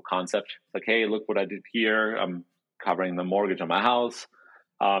the proof of concept. Like, hey, look what I did here. I'm covering the mortgage on my house.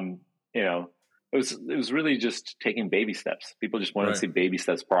 It was really just taking baby steps. People just wanted to see baby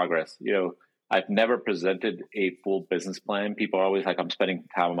steps progress. I've never presented a full business plan. People are always like, I'm spending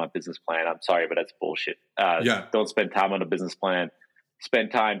time on my business plan. I'm sorry, but that's bullshit. Don't spend time on a business plan.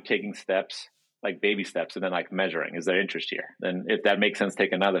 Spend time taking steps, like baby steps, and then like measuring. Is there interest here? Then if that makes sense,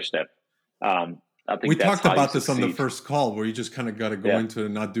 take another step. I think we talked about this on the first call, where you just kind of got to go into it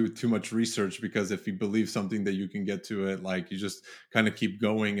and not do too much research, because if you believe something that you can get to it, like you just kind of keep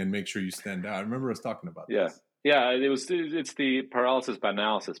going and make sure you stand out. I remember us talking about this. Yeah, it's the paralysis by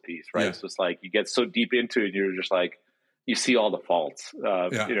analysis piece, right? It's just like you get so deep into it, you're just like, you see all the faults,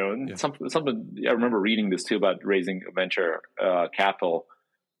 something I remember reading this too about raising venture capital.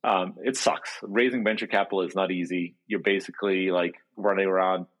 It sucks. Raising venture capital is not easy. You're basically like running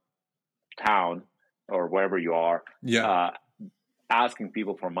around town or wherever you are, asking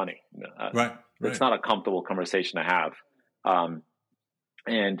people for money. It's not a comfortable conversation to have.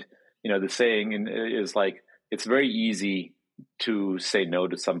 And the saying is like, it's very easy to say no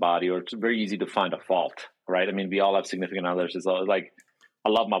to somebody, or it's very easy to find a fault, right? I mean, we all have significant others. It's like, I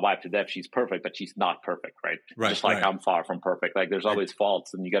love my wife to death. She's perfect, but she's not perfect, right? Just like I'm far from perfect. Like there's always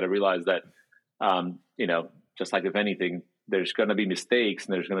faults, and you got to realize that, just like if anything, there's going to be mistakes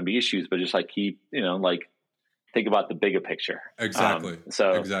and there's going to be issues, but just like keep, think about the bigger picture. Exactly.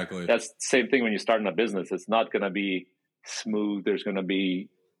 Exactly. That's the same thing when you're starting a business. It's not going to be smooth. There's going to be,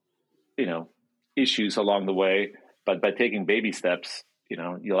 issues along the way, but by taking baby steps,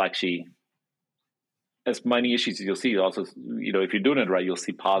 you'll actually, as many issues as you'll see, also, if you're doing it right, you'll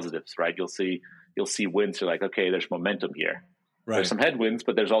see positives, right? You'll see wins. You're like, okay, there's momentum here. There's some headwinds,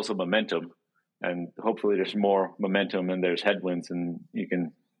 but there's also momentum, and hopefully there's more momentum and there's headwinds, and you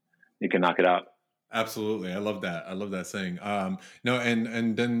can knock it out. Absolutely. I love that saying. No.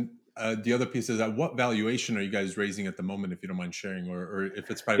 And then the other piece is that what valuation are you guys raising at the moment, if you don't mind sharing, or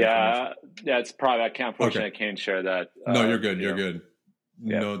if it's private? Yeah, it's private. I can't share that. No, you're good. You're good.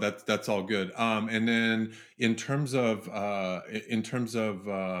 Yeah. No, that's all good. And then in terms of oh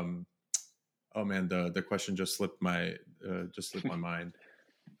man, the question just slipped my mind.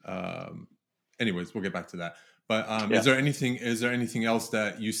 Anyways, we'll get back to that. But is there anything else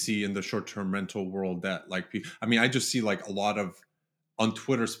that you see in the short-term rental world that I just see like a lot of, on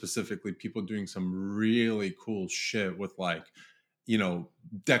Twitter specifically, people doing some really cool shit with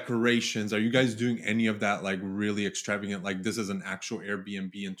decorations. Are you guys doing any of that, like really extravagant, like this is an actual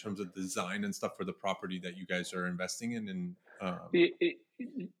Airbnb in terms of design and stuff for the property that you guys are investing in?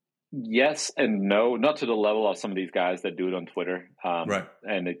 Yes and no, not to the level of some of these guys that do it on Twitter.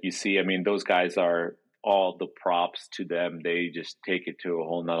 And that you see, those guys are all the props to them. They just take it to a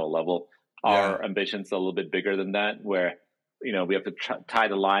whole nother level. Our ambition's a little bit bigger than that, where, we have to tie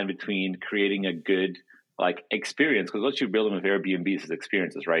the line between creating a good experience, because what you're building with Airbnbs is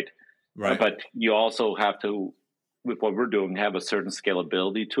experiences, right? But you also have to, with what we're doing, have a certain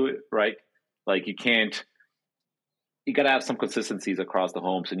scalability to it, right? Like you got to have some consistencies across the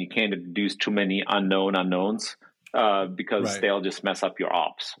homes, and you can't introduce too many unknowns because Right. they'll just mess up your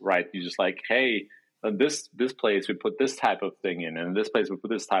ops, right? You're just like, hey, this place we put this type of thing in, and this place we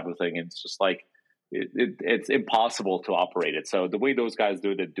put this type of thing in. It's just like it's impossible to operate it. So the way those guys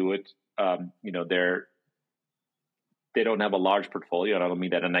do it, they don't have a large portfolio, and I don't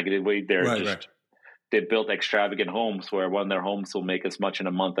mean that in a negative way. They built extravagant homes where one of their homes will make as much in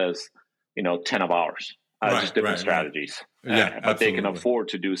a month as 10 of ours. Just different strategies. Yeah, but they can afford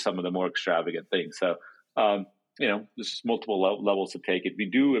to do some of the more extravagant things. So, there's multiple levels to take it.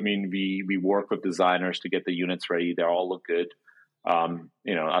 We work with designers to get the units ready. They all look good.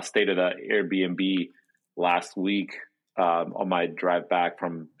 I stayed at an Airbnb last week on my drive back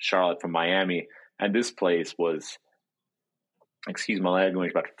from Charlotte from Miami, and this place was, excuse my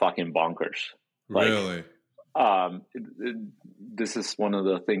language, but fucking bonkers. Really? This is one of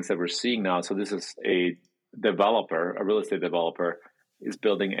the things that we're seeing now. So this is a real estate developer, is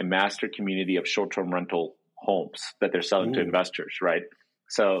building a master community of short-term rental homes that they're selling to investors, right?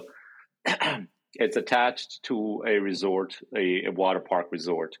 So it's attached to a resort, a water park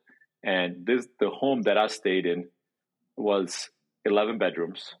resort. And the home that I stayed in was 11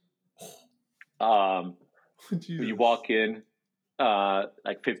 bedrooms. You walk in,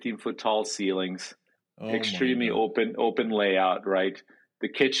 like 15-foot tall ceilings, extremely open layout, right? The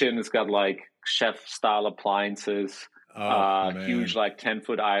kitchen has got like chef-style appliances, huge like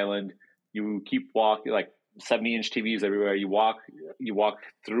 10-foot island. You keep walking, like 70-inch TVs everywhere. You walk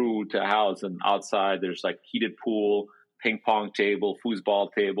through to a house, and outside there's like heated pool, ping pong table, foosball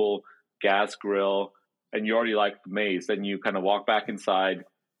table, gas grill, and you're already like amazed. Then you kind of walk back inside.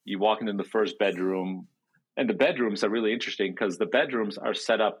 You walk into the first bedroom, and the bedrooms are really interesting because the bedrooms are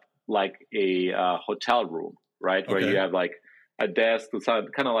set up like a hotel room, right? Where you have like a desk. It's kind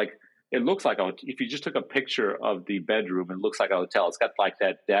of like, it looks like if you just took a picture of the bedroom, it looks like a hotel. It's got like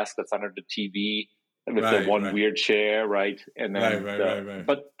that desk that's under the TV with the one weird chair, right? And then,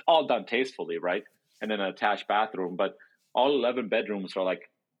 but all done tastefully, right? And then an attached bathroom. But all 11 bedrooms are like,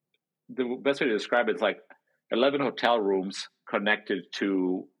 the best way to describe it is like 11 hotel rooms connected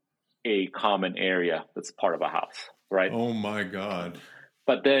to a common area that's part of a house, right? Oh my God.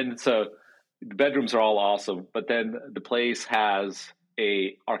 But then, so the bedrooms are all awesome, but then the place has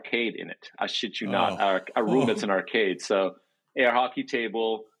a arcade in it. I shit you not, a room that's an arcade. So air hockey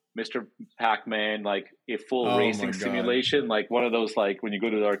table, Mr. Pac-Man, like a full racing simulation, like one of those, like when you go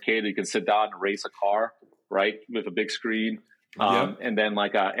to the arcade, you can sit down and race a car, right? With a big screen. And then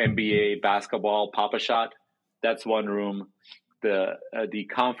like a NBA basketball Pop-A-Shot. That's one room. The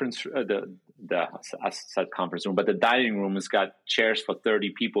conference, I said conference room, but the dining room has got chairs for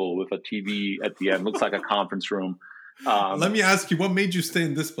 30 people with a TV at the end. Looks like a conference room. Let me ask you, what made you stay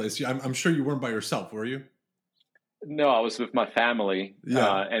in this place? I'm sure you weren't by yourself, were you? No, I was with my family,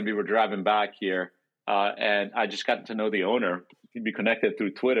 and we were driving back here, and I just got to know the owner. We connected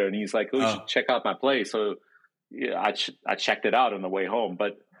through Twitter, and he's like, "Oh, you should check out my place." So I checked it out on the way home,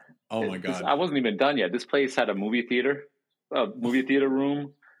 but oh my God, I wasn't even done yet. This place had a movie theater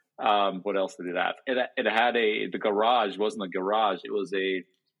room. What else did it have? It had the garage wasn't a garage.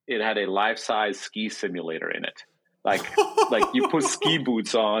 It had a life-size ski simulator in it. Like you put ski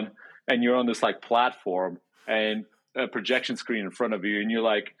boots on and you're on this like platform and a projection screen in front of you, and you're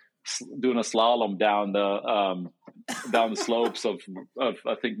like doing a slalom down the slopes of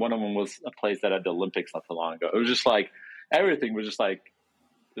I think one of them was a place that had the Olympics not too long ago. It was just like everything was just like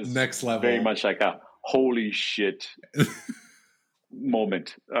next level, very much like a holy shit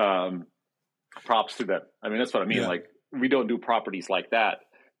moment. Props to them. I mean, that's what I mean. Yeah. Like, we don't do properties like that,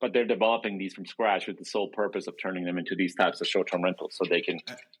 but they're developing these from scratch with the sole purpose of turning them into these types of short-term rentals, so they can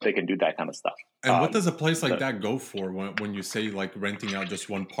do that kind of stuff. And what does a place like that go for when you say like renting out just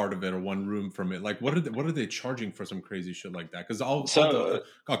one part of it or one room from it? Like, what are they charging for some crazy shit like that? Because all the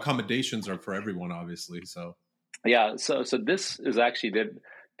accommodations are for everyone, obviously. So yeah, so this is actually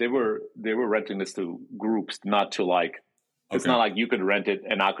they were renting this to groups, not to like. It's not like you could rent it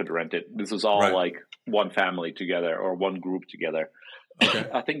and I could rent it. This was all like one family together or one group together. Okay.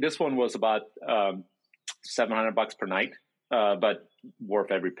 I think this one was about $700 per night, but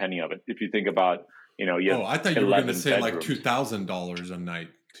worth every penny of it. If you think about, I thought you were going to say like $2,000 a night.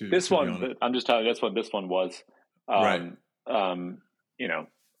 This one, I'm just telling you, that's what this one was. Right. I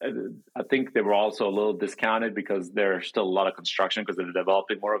think they were also a little discounted because there's still a lot of construction because they're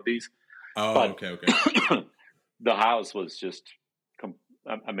developing more of these. Okay. The house was just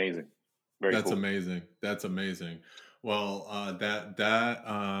amazing. That's cool. amazing. That's amazing. Well,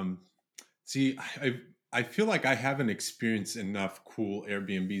 see, I feel like I haven't experienced enough cool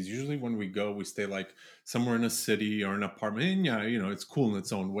Airbnbs. Usually when we go, we stay like somewhere in a city or an apartment. And yeah, it's cool in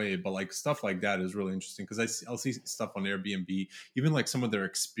its own way, but like stuff like that is really interesting because I'll see stuff on Airbnb, even like some of their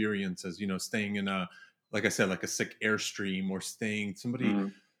experiences, staying in like I said, like a sick Airstream, or staying, somebody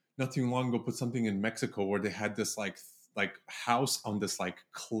Mm. not too long ago put something in Mexico where they had this like house on this like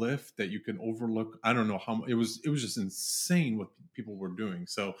cliff that you can overlook. I don't know how it was just insane what people were doing.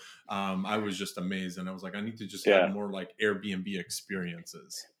 So I was just amazed, and I was like, I need to just have Yeah. more like Airbnb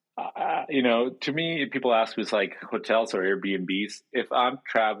experiences. To me, people ask me, it's like hotels or Airbnbs. If I'm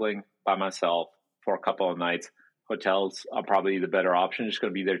traveling by myself for a couple of nights, hotels are probably the better option. It's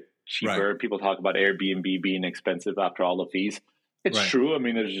going to be there cheaper. Right. People talk about Airbnb being expensive after all the fees. It's Right. true. I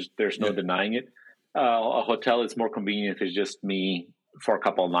mean, there's no Yeah. denying it. A hotel is more convenient if it's just me for a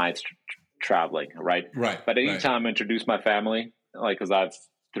couple of nights traveling, right? Right. But Right. anytime I introduce my family, like, because I have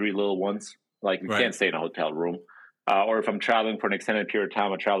 3 little ones, like we Right. can't stay in a hotel room. Or if I'm traveling for an extended period of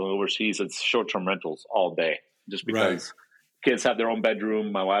time, I'm traveling overseas, it's short-term rentals all day, just because kids have their own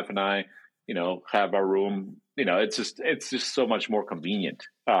bedroom. My wife and I, have our room. It's just so much more convenient.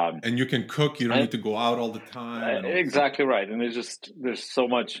 And you can cook. You don't need to go out all the time. Exactly right. And there's so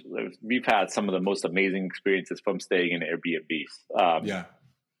much. We've had some of the most amazing experiences from staying in Airbnbs. Yeah,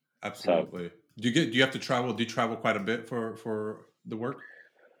 absolutely. Do you have to travel? Do you travel quite a bit for the work?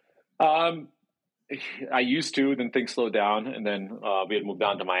 I used to, then things slowed down, and then we had moved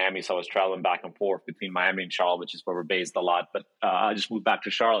down to Miami, so I was traveling back and forth between Miami and Charlotte, which is where we're based a lot. But I just moved back to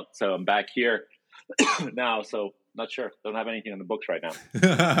Charlotte, so I'm back here now. So not sure. Don't have anything on the books right now.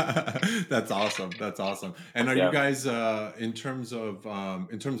 That's awesome. That's awesome. And are you guys in terms of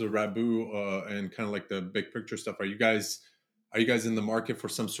Rabbu and kind of like the big picture stuff? Are you guys in the market for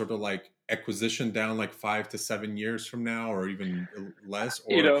some sort of like acquisition down like 5 to 7 years from now, or even less?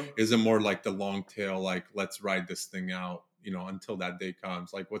 Or is it more like the long tail, like let's ride this thing out, until that day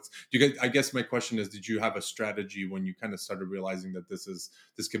comes? Like I guess my question is, did you have a strategy when you kind of started realizing that this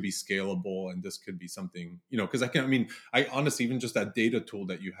could be scalable and this could be something, because I honestly, even just that data tool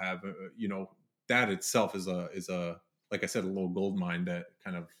that you have, that itself is a, like I said, a little gold mine that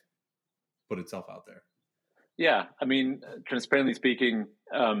kind of put itself out there. Yeah, transparently speaking,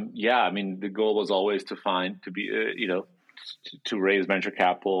 the goal was always to raise venture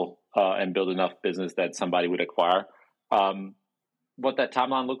capital and build enough business that somebody would acquire. What that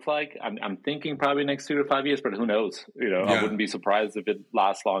timeline looks like, I'm thinking probably next 2 to 5 years, but who knows? I wouldn't be surprised if it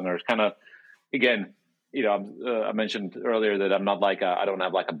lasts longer. It's kind of, again, I mentioned earlier that I'm not like I don't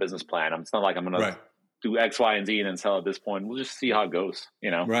have like a business plan. It's not like I'm going to do X, Y, and Z and then sell at this point. We'll just see how it goes.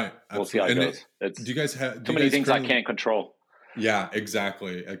 Right. We'll see how it goes. Do you guys have too many things I can't control? Yeah,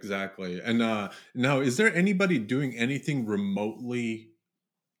 exactly. And now, is there anybody doing anything remotely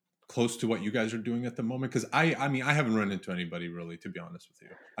close to what you guys are doing at the moment? Because I haven't run into anybody really, to be honest with you.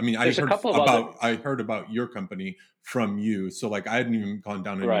 I heard about your company from you, so like I hadn't even gone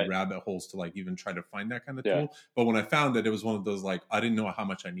down any rabbit holes to like even try to find that kind of tool. But when I found it, it was one of those like I didn't know how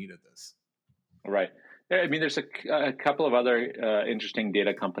much I needed this. Right. There's a couple of other interesting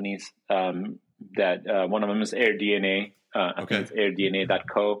data companies that one of them is AirDNA. I think it's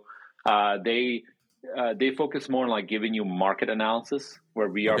airdna.co. They focus more on like giving you market analysis, where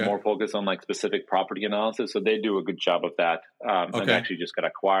we are more focused on like specific property analysis. So they do a good job of that. And actually just got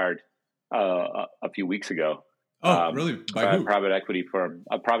acquired a few weeks ago. Oh, really? By who? A private equity firm,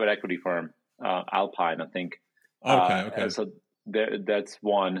 Alpine, I think. Okay. So that's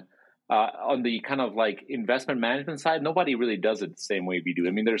one. On the kind of like investment management side, nobody really does it the same way we do.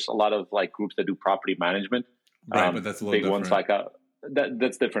 There's a lot of like groups that do property management. Right, but that's a little big different. Ones like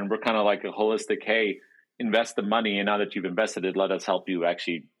that's different. We're kind of like a holistic, hey, invest the money, and now that you've invested it, let us help you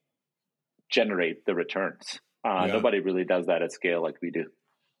actually generate the returns. Nobody really does that at scale like we do.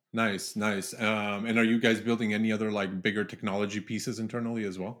 Nice. And are you guys building any other like bigger technology pieces internally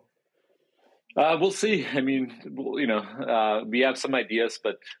as well? We'll see. We have some ideas,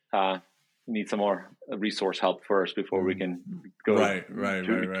 but need some more resource help first before we can go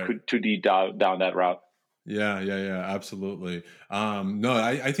too deep down that route. Yeah, absolutely. No,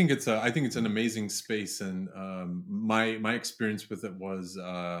 I think it's an amazing space, and my experience with it was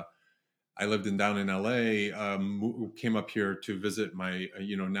I lived down in LA, came up here to visit my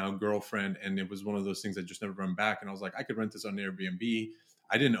now girlfriend, and it was one of those things I just never run back, and I was like, I could rent this on Airbnb.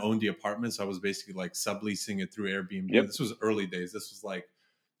 I didn't own the apartment, so I was basically like subleasing it through Airbnb. Yep. This was early days. This was like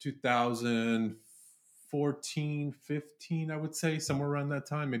 2014, 15, I would say, somewhere around that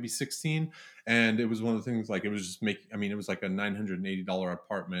time, maybe 16. And it was one of the things like, it was just it was like a $980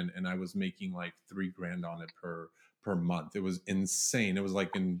 apartment, and I was making like $3,000 on it per per month. It was insane. It was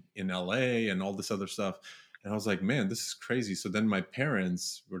like in LA and all this other stuff. And I was like, man, this is crazy. So then my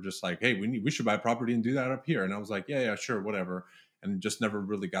parents were just like, hey, we should buy property and do that up here. And I was like, yeah, sure, whatever. And just never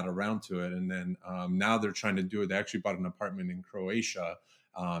really got around to it. And then now they're trying to do it. They actually bought an apartment in Croatia.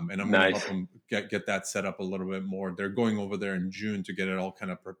 And I'm going to help them get that set up a little bit more. They're going over there in June to get it all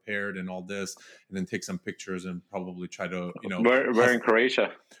kind of prepared and all this, and then take some pictures and probably try to, Where in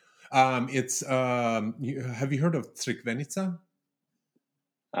Croatia? It's have you heard of Crikvenica?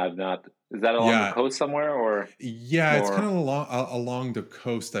 I've not. Is that along the coast somewhere, or? Yeah, it's kind of along the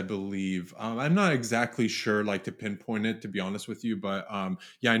coast, I believe. I'm not exactly sure, like, to pinpoint it, to be honest with you, but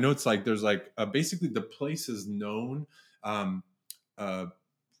yeah, I know it's like there's like basically the place is known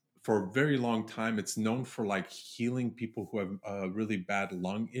for a very long time. It's known for like healing people who have really bad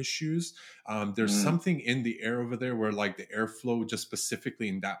lung issues. There's something in the air over there where like the airflow, just specifically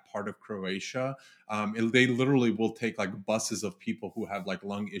in that part of Croatia, they literally will take like buses of people who have like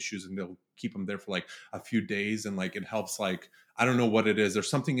lung issues, and they'll keep them there for like a few days. And like, it helps, like, I don't know what it is.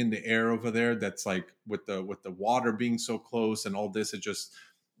 There's something in the air over there that's like with the water being so close and all this, it just,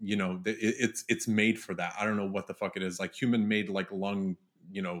 it's made for that. I don't know what the fuck it is, like human made like lung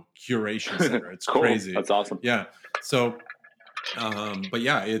curation center. It's cool. Crazy. That's awesome. Yeah. So but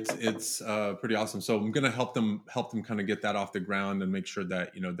yeah, it's pretty awesome. So I'm gonna help them kind of get that off the ground and make sure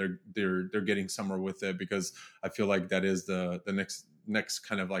that they're getting somewhere with it, because I feel like that is the next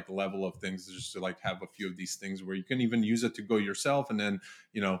kind of like level of things, is just to like have a few of these things where you can even use it to go yourself, and then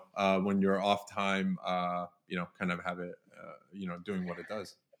when you're off time kind of have it doing what it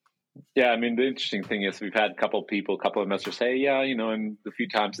does. Yeah, I mean, the interesting thing is we've had a couple of investors say, yeah, and the few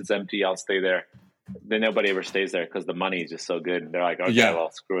times it's empty, I'll stay there. Then nobody ever stays there because the money is just so good. And they're like, okay,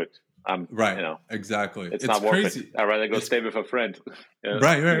 well, screw it. Right. Exactly. It's not worth it. I'd rather go stay with a friend.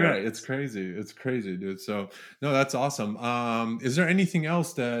 Right. It's crazy, dude. So no, that's awesome. Is there anything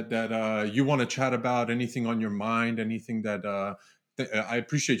else that you want to chat about? Anything on your mind? Anything that I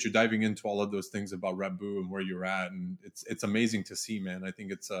appreciate you diving into all of those things about Rabbu and where you're at, and it's amazing to see, man. I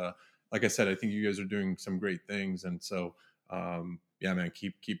think it's like I said, I think you guys are doing some great things, and so yeah, man,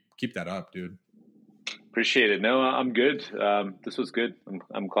 keep that up, dude. Appreciate it. No, I'm good. This was good.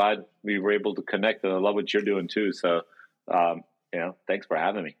 I'm glad we were able to connect, and I love what you're doing too. So thanks for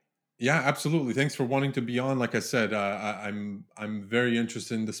having me. Yeah, absolutely. Thanks for wanting to be on. Like I said, I'm very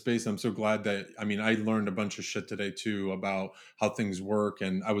interested in the space. I'm so glad that, I learned a bunch of shit today too about how things work.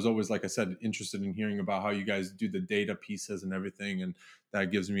 And I was always, like I said, interested in hearing about how you guys do the data pieces and everything. And that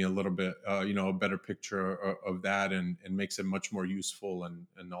gives me a little bit, a better picture of that, and makes it much more useful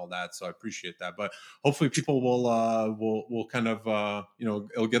and all that. So I appreciate that. But hopefully people will kind of,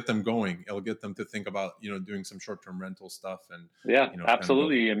 it'll get them going. It'll get them to think about, doing some short-term rental stuff. And yeah,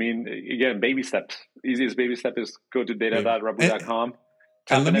 absolutely. I mean, again, baby steps. Easiest baby step is go to data.rabbu.com,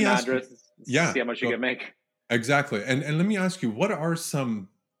 type in an address, see how much you can make. Exactly. And let me ask you, what are some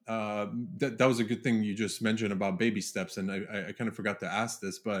that was a good thing you just mentioned about baby steps, and I kind of forgot to ask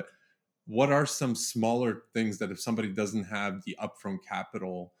this, but what are some smaller things that if somebody doesn't have the upfront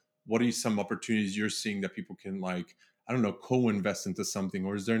capital, what are some opportunities you're seeing that people can, like, I don't know, co-invest into something?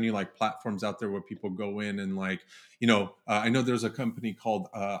 Or is there any like platforms out there where people go in and like, I know there's a company called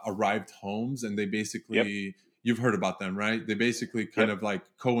Arrived Homes, and they basically, you've heard about them, right? They basically kind of like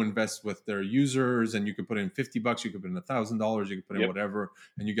co-invest with their users, and you could put in $50, you could put in $1,000, you could put in whatever,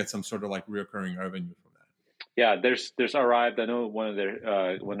 and you get some sort of like reoccurring revenue from that. Yeah, there's Arrived. I know one of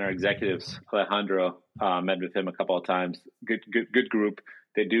their executives, Alejandro, met with him a couple of times. Good group.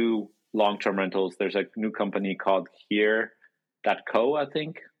 They do long-term rentals. There's a new company called Here.co, I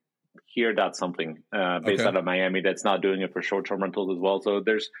think. Here.something, based out of Miami, that's not doing it for short-term rentals as well. So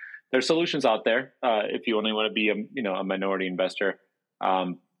there's solutions out there if you only want to be a minority investor.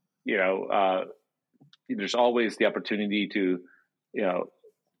 There's always the opportunity to,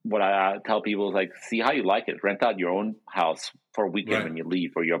 what I tell people is like, see how you like it. Rent out your own house for a weekend when you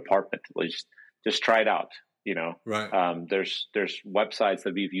leave, or your apartment. Just try it out. There's websites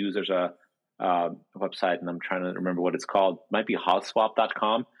that we've used. There's a website, and I'm trying to remember what it's called. It might be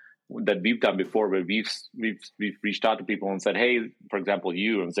houseSwap.com, that we've done before, where we've reached out to people and said, hey, for example,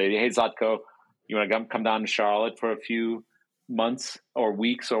 and say, hey, Zlatko, you want to come down to Charlotte for a few months or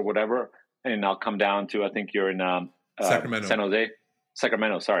weeks or whatever, and I'll come down to, I think you're in Sacramento. San Jose,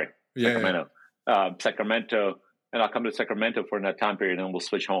 Sacramento. Sorry, Sacramento, Sacramento, and I'll come to Sacramento for that time period, and we'll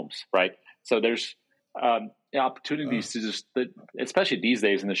switch homes, right? So there's opportunities to just, especially these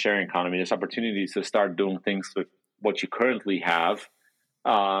days in the sharing economy, there's opportunities to start doing things with what you currently have.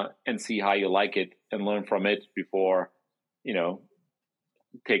 And see how you like it and learn from it before,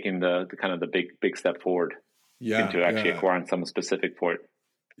 taking the kind of the big step forward. into actually acquiring something specific for it.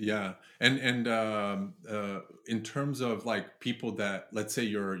 Yeah. And in terms of like people that, let's say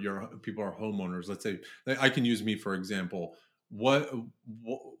your people are homeowners, let's say I can use me for example, what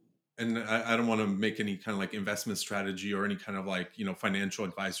and I don't want to make any kind of like investment strategy or any kind of like, financial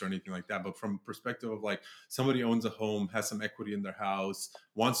advice or anything like that. But from perspective of like somebody owns a home, has some equity in their house,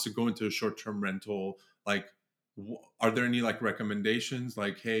 wants to go into a short-term rental, like, are there any like recommendations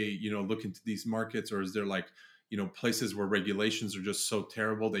like, hey, look into these markets, or is there like, places where regulations are just so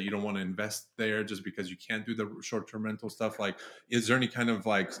terrible that you don't want to invest there just because you can't do the short-term rental stuff? Like, is there any kind of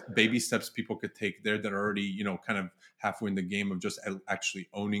like baby steps people could take there that are already, kind of halfway in the game of just actually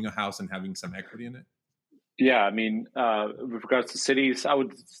owning a house and having some equity in it? Yeah, I mean, with regards to cities, I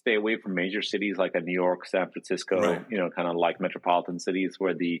would stay away from major cities like New York, San Francisco, right. Kind of like metropolitan cities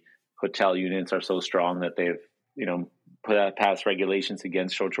where the hotel units are so strong that they've, put out past regulations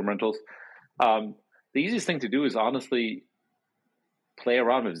against short-term rentals. The easiest thing to do is honestly play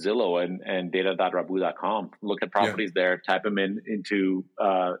around with Zillow and data.rabbu.com. Look at properties there, type them into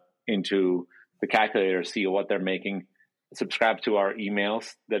the calculator, see what they're making. Subscribe to our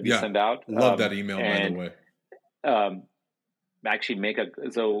emails that we send out. Love that email, by the way. Actually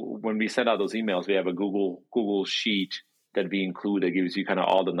so when we send out those emails, we have a Google sheet that we include that gives you kind of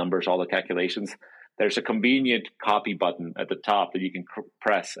all the numbers, all the calculations. There's a convenient copy button at the top that you can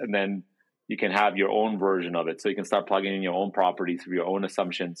press, and then you can have your own version of it. So you can start plugging in your own properties with your own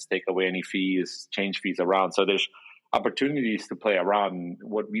assumptions, take away any fees, change fees around. So there's opportunities to play around. And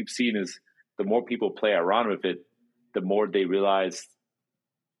what we've seen is the more people play around with it, the more they realize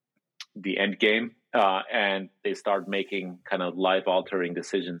the end game, and they start making kind of life-altering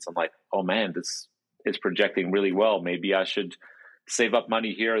decisions. I'm like, oh man, this is projecting really well. Maybe I should save up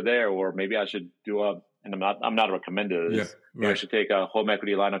money here or there, or maybe I should do and I'm not a recommender of this. Yeah, right. Maybe I should take a home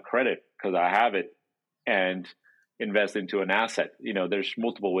equity line of credit because I have it and invest into an asset. There's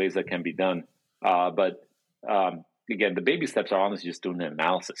multiple ways that can be done. But again, the baby steps are honestly just doing an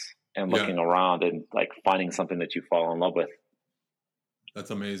analysis and looking around and like finding something that you fall in love with.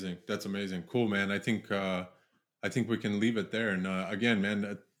 That's amazing. Cool, man. I think we can leave it there. And again,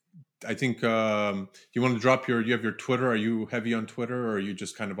 man, I think you want to drop you have your Twitter. Are you heavy on Twitter, or are you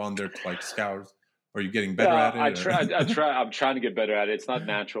just kind of on there to like scour? Or are you getting better at it? I'm trying to get better at it. It's not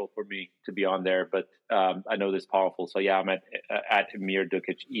natural for me to be on there, but I know this is powerful. So yeah, I'm at Emir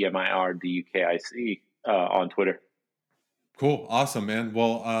Dukic, EmirDukic on Twitter. Cool. Awesome, man.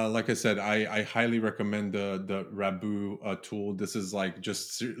 Well, like I said, I highly recommend the Rabbu tool. This is like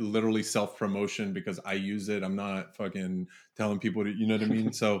just literally self-promotion because I use it. I'm not fucking telling people to, you know what I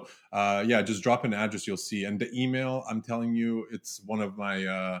mean? So just drop an address, you'll see. And the email, I'm telling you, it's one of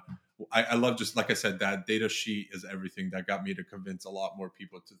my, I love, just like I said, that data sheet is everything that got me to convince a lot more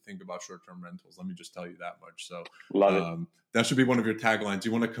people to think about short-term rentals. Let me just tell you that much. So love it. That should be one of your taglines.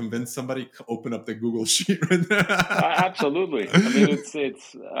 You want to convince somebody, open up the Google sheet right there. Absolutely. I mean, it's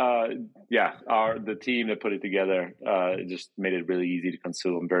the team that put it together just made it really easy to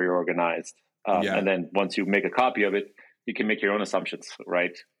consume, very organized. And then once you make a copy of it, you can make your own assumptions,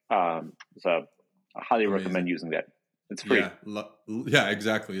 right? So I highly recommend using that. It's free. Yeah,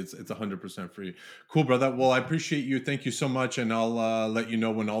 exactly. It's 100% free. Cool, brother. Well, I appreciate you. Thank you so much. And I'll let you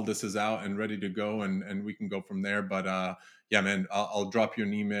know when all this is out and ready to go, and we can go from there. But man, I'll drop you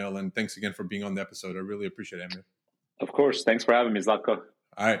an email. And thanks again for being on the episode. I really appreciate it, Emir. Of course. Thanks for having me, Zlatko.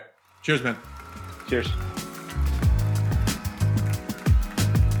 All right. Cheers, man. Cheers.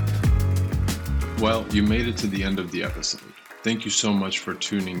 Well, you made it to the end of the episode. Thank you so much for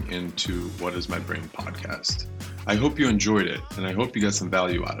tuning into What is My Brain podcast. I hope you enjoyed it, and I hope you got some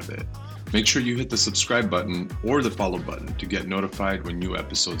value out of it. Make sure you hit the subscribe button or the follow button to get notified when new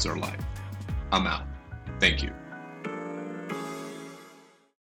episodes are live. I'm out. Thank you.